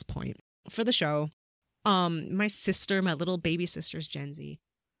Z at this point for the show. My little baby sister's Gen Z.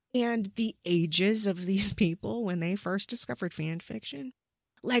 And the ages of these people when they first discovered fan fiction.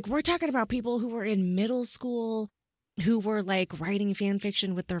 Like, we're talking about people who were in middle school, who were like writing fan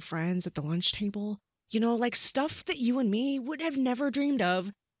fiction with their friends at the lunch table. Like stuff that you and me would have never dreamed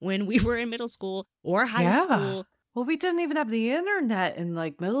of when we were in middle school or high school Well, we didn't even have the internet in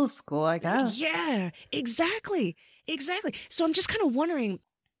like middle school, I guess. Yeah, exactly. So I'm just kind of wondering,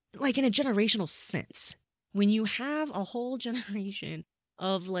 like in a generational sense, when you have a whole generation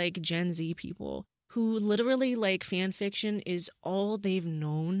of like Gen Z people who literally like fan fiction is all they've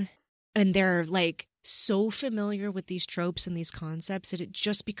known, and they're like so familiar with these tropes and these concepts that it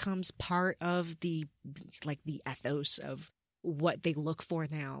just becomes part of the ethos of what they look for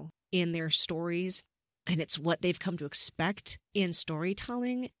now in their stories, and it's what they've come to expect in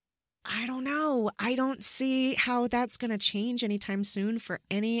storytelling. I don't know. I don't see how that's going to change anytime soon for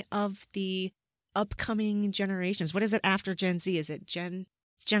any of the upcoming generations. What is it after Gen Z? Is it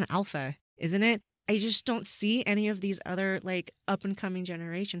it's Gen Alpha, isn't it? I just don't see any of these other like up and coming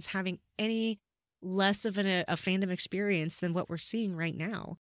generations having any less of a fandom experience than what we're seeing right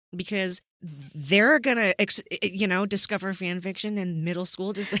now, because they're gonna discover fan fiction in middle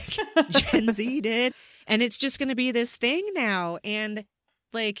school just like Gen Z did, and it's just gonna be this thing now. And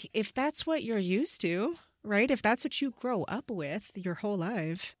like, if that's what you're used to, right, if that's what you grow up with your whole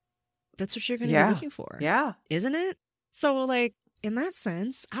life, that's what you're gonna be looking for, isn't it? So like, in that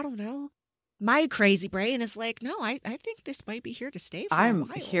sense, I don't know, my crazy brain is like, no, I think this might be here to stay for a while. I'm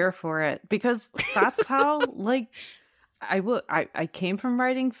here for it, because that's how like I came from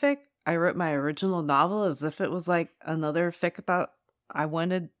writing fic. I wrote my original novel as if it was like another fic that I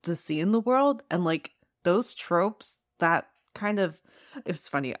wanted to see in the world, and like those tropes, that kind of, it was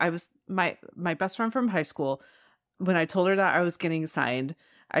funny. I was my best friend from high school, when I told her that I was getting signed,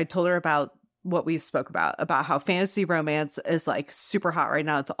 I told her about what we spoke about how fantasy romance is like super hot right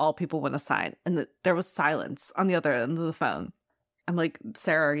now. It's all people want to sign. And there was silence on the other end of the phone. I'm like,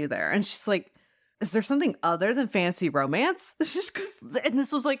 Sarah, are you there? And she's like, is there something other than fantasy romance? Just and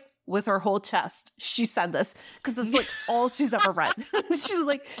this was like with her whole chest. She said this because it's like all she's ever read. She's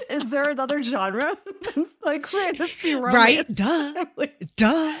like, is there another genre like fantasy romance? Right? Duh. I'm like,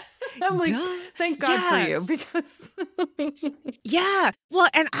 duh. I'm like, thank God for you, because yeah. Well,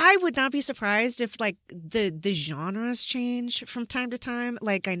 and I would not be surprised if like the genres change from time to time.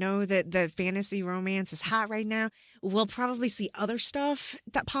 Like, I know that the fantasy romance is hot right now. We'll probably see other stuff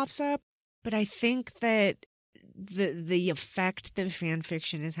that pops up, but I think that the effect that fan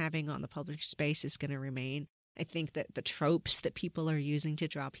fiction is having on the published space is going to remain. I think that the tropes that people are using to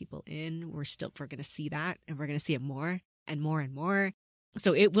draw people in, we're going to see that, and we're going to see it more and more and more.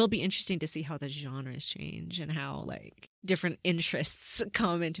 So it will be interesting to see how the genres change and how like different interests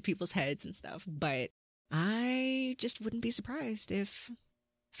come into people's heads and stuff. But I just wouldn't be surprised if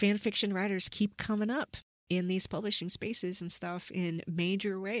fan fiction writers keep coming up in these publishing spaces and stuff in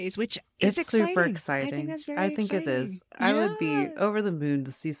major ways, which is exciting. Super exciting. I think that's very exciting. It is. Yeah. I would be over the moon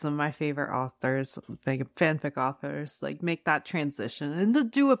to see some of my favorite authors, like fanfic authors, like make that transition and to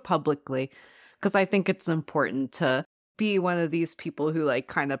do it publicly, because I think it's important to be one of these people who like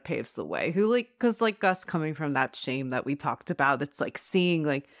kind of paves the way, who like, because like us coming from that shame that we talked about, it's like seeing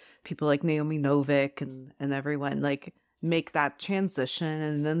like people like Naomi Novik and everyone like make that transition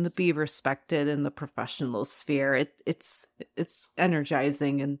and then to be respected in the professional sphere. It's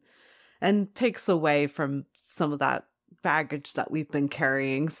energizing and takes away from some of that baggage that we've been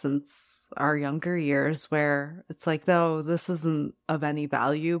carrying since our younger years, where it's like, no, this isn't of any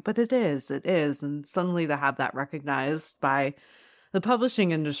value, but it is, and suddenly to have that recognized by the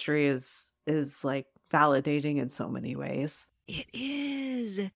publishing industry is like validating in so many ways. It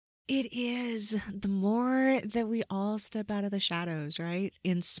is the more that we all step out of the shadows, right,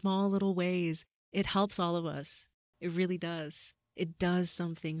 in small little ways, it helps all of us. It really does. It does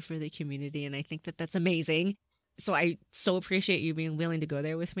something for the community, and I think that that's amazing. So I so appreciate you being willing to go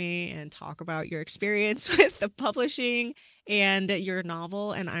there with me and talk about your experience with the publishing and your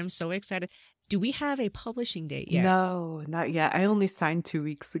novel. And I'm so excited. Do we have a publishing date yet? No, not yet. I only signed 2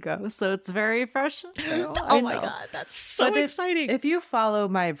 weeks ago, so it's very fresh. Oh my God, that's so exciting. If you follow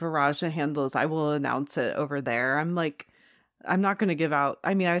my Viraaja handles, I will announce it over there. I'm not going to give out.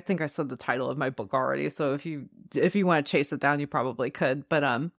 I mean, I think I said the title of my book already, so if you want to chase it down, you probably could. But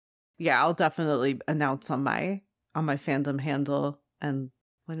yeah, I'll definitely announce on my fandom handle and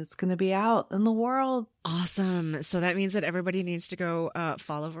when it's going to be out in the world. Awesome. So that means that everybody needs to go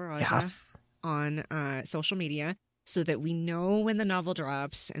follow Viraaja on social media so that we know when the novel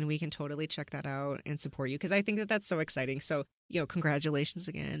drops and we can totally check that out and support you, because I think that that's so exciting. So, congratulations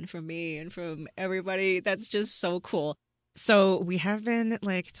again from me and from everybody. That's just so cool. So we have been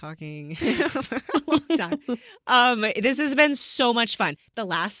like talking for a long time. This has been so much fun. The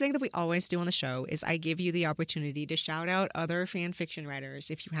last thing that we always do on the show is I give you the opportunity to shout out other fan fiction writers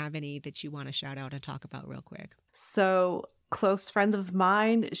if you have any that you want to shout out and talk about real quick. So close friend of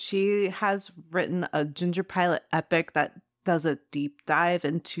mine. She has written a Gingerpilot epic that does a deep dive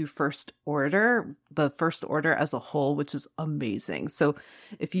into First Order, the First Order as a whole, which is amazing. So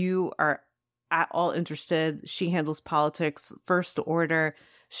if you are at all interested, she handles politics, First Order.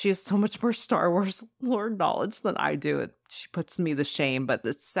 She has so much more Star Wars lore knowledge than I do. She puts me to shame, but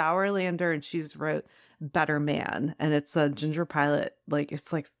it's Sourlander, and she's wrote Better Man, and it's a Gingerpilot.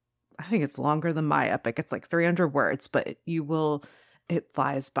 It's like, I think it's longer than my epic. It's like 300 words, but it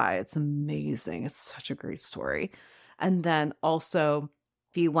flies by. It's amazing. It's such a great story. And then also,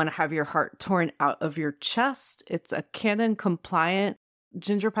 if you want to have your heart torn out of your chest, it's a canon compliant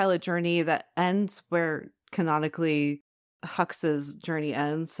Gingerpilot journey that ends where canonically Hux's journey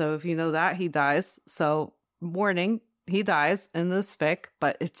ends. So if you know that, he dies. So warning, he dies in this fic,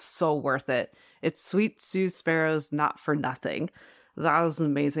 but it's so worth it. It's Sweet Sue Sparrow's Not For Nothing. That was an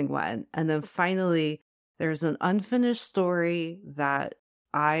amazing one. And then finally, there's an unfinished story that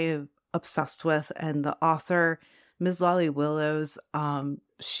I'm obsessed with, and the author, Ms. Lolly Willows, I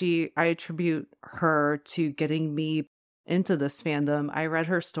attribute her to getting me into this fandom. I read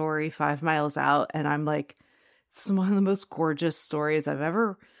her story, 5 Miles Out, and I'm like, it's one of the most gorgeous stories I've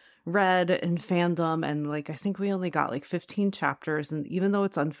ever read in fandom. And like, I think we only got like 15 chapters. And even though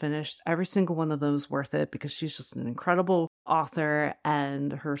it's unfinished, every single one of them is worth it because she's just an incredible author,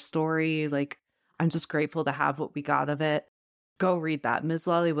 and her story, like, I'm just grateful to have what we got of it. Go read that. Ms.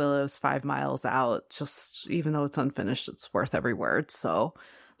 Lolly Willow's 5 Miles Out. Just, even though it's unfinished, it's worth every word. So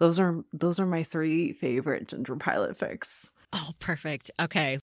those are my 3 favorite Gingerpilot fics. Oh, perfect.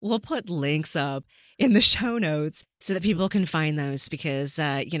 Okay. We'll put links up in the show notes so that people can find those because,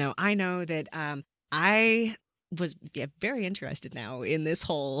 I know that I was very interested now in this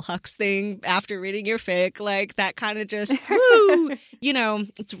whole Hux thing after reading your fic. Like, that kind of just, woo,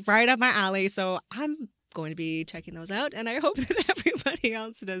 it's right up my alley. So I'm going to be checking those out, and I hope that everybody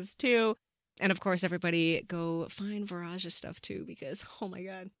else does too. And of course, everybody go find Viraaja stuff too, because, oh my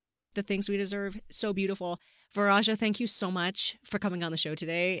God, The Things We Deserve, so beautiful. Viraaja, thank you so much for coming on the show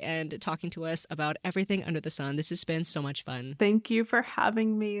today and talking to us about everything under the sun. This has been so much fun. Thank you for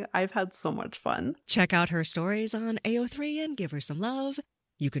having me. I've had so much fun. Check out her stories on AO3 and give her some love.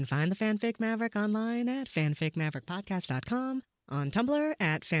 You can find the Fanfic Maverick online at fanficmaverickpodcast.com, on Tumblr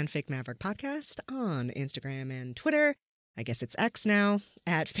at Fanfic Maverick Podcast, on Instagram and Twitter, I guess it's X now,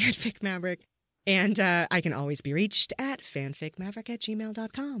 at Fanfic Maverick, and I can always be reached at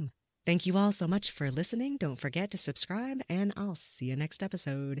fanficmaverick@gmail.com. Thank you all so much for listening. Don't forget to subscribe, and I'll see you next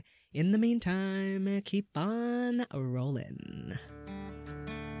episode. In the meantime, keep on rolling.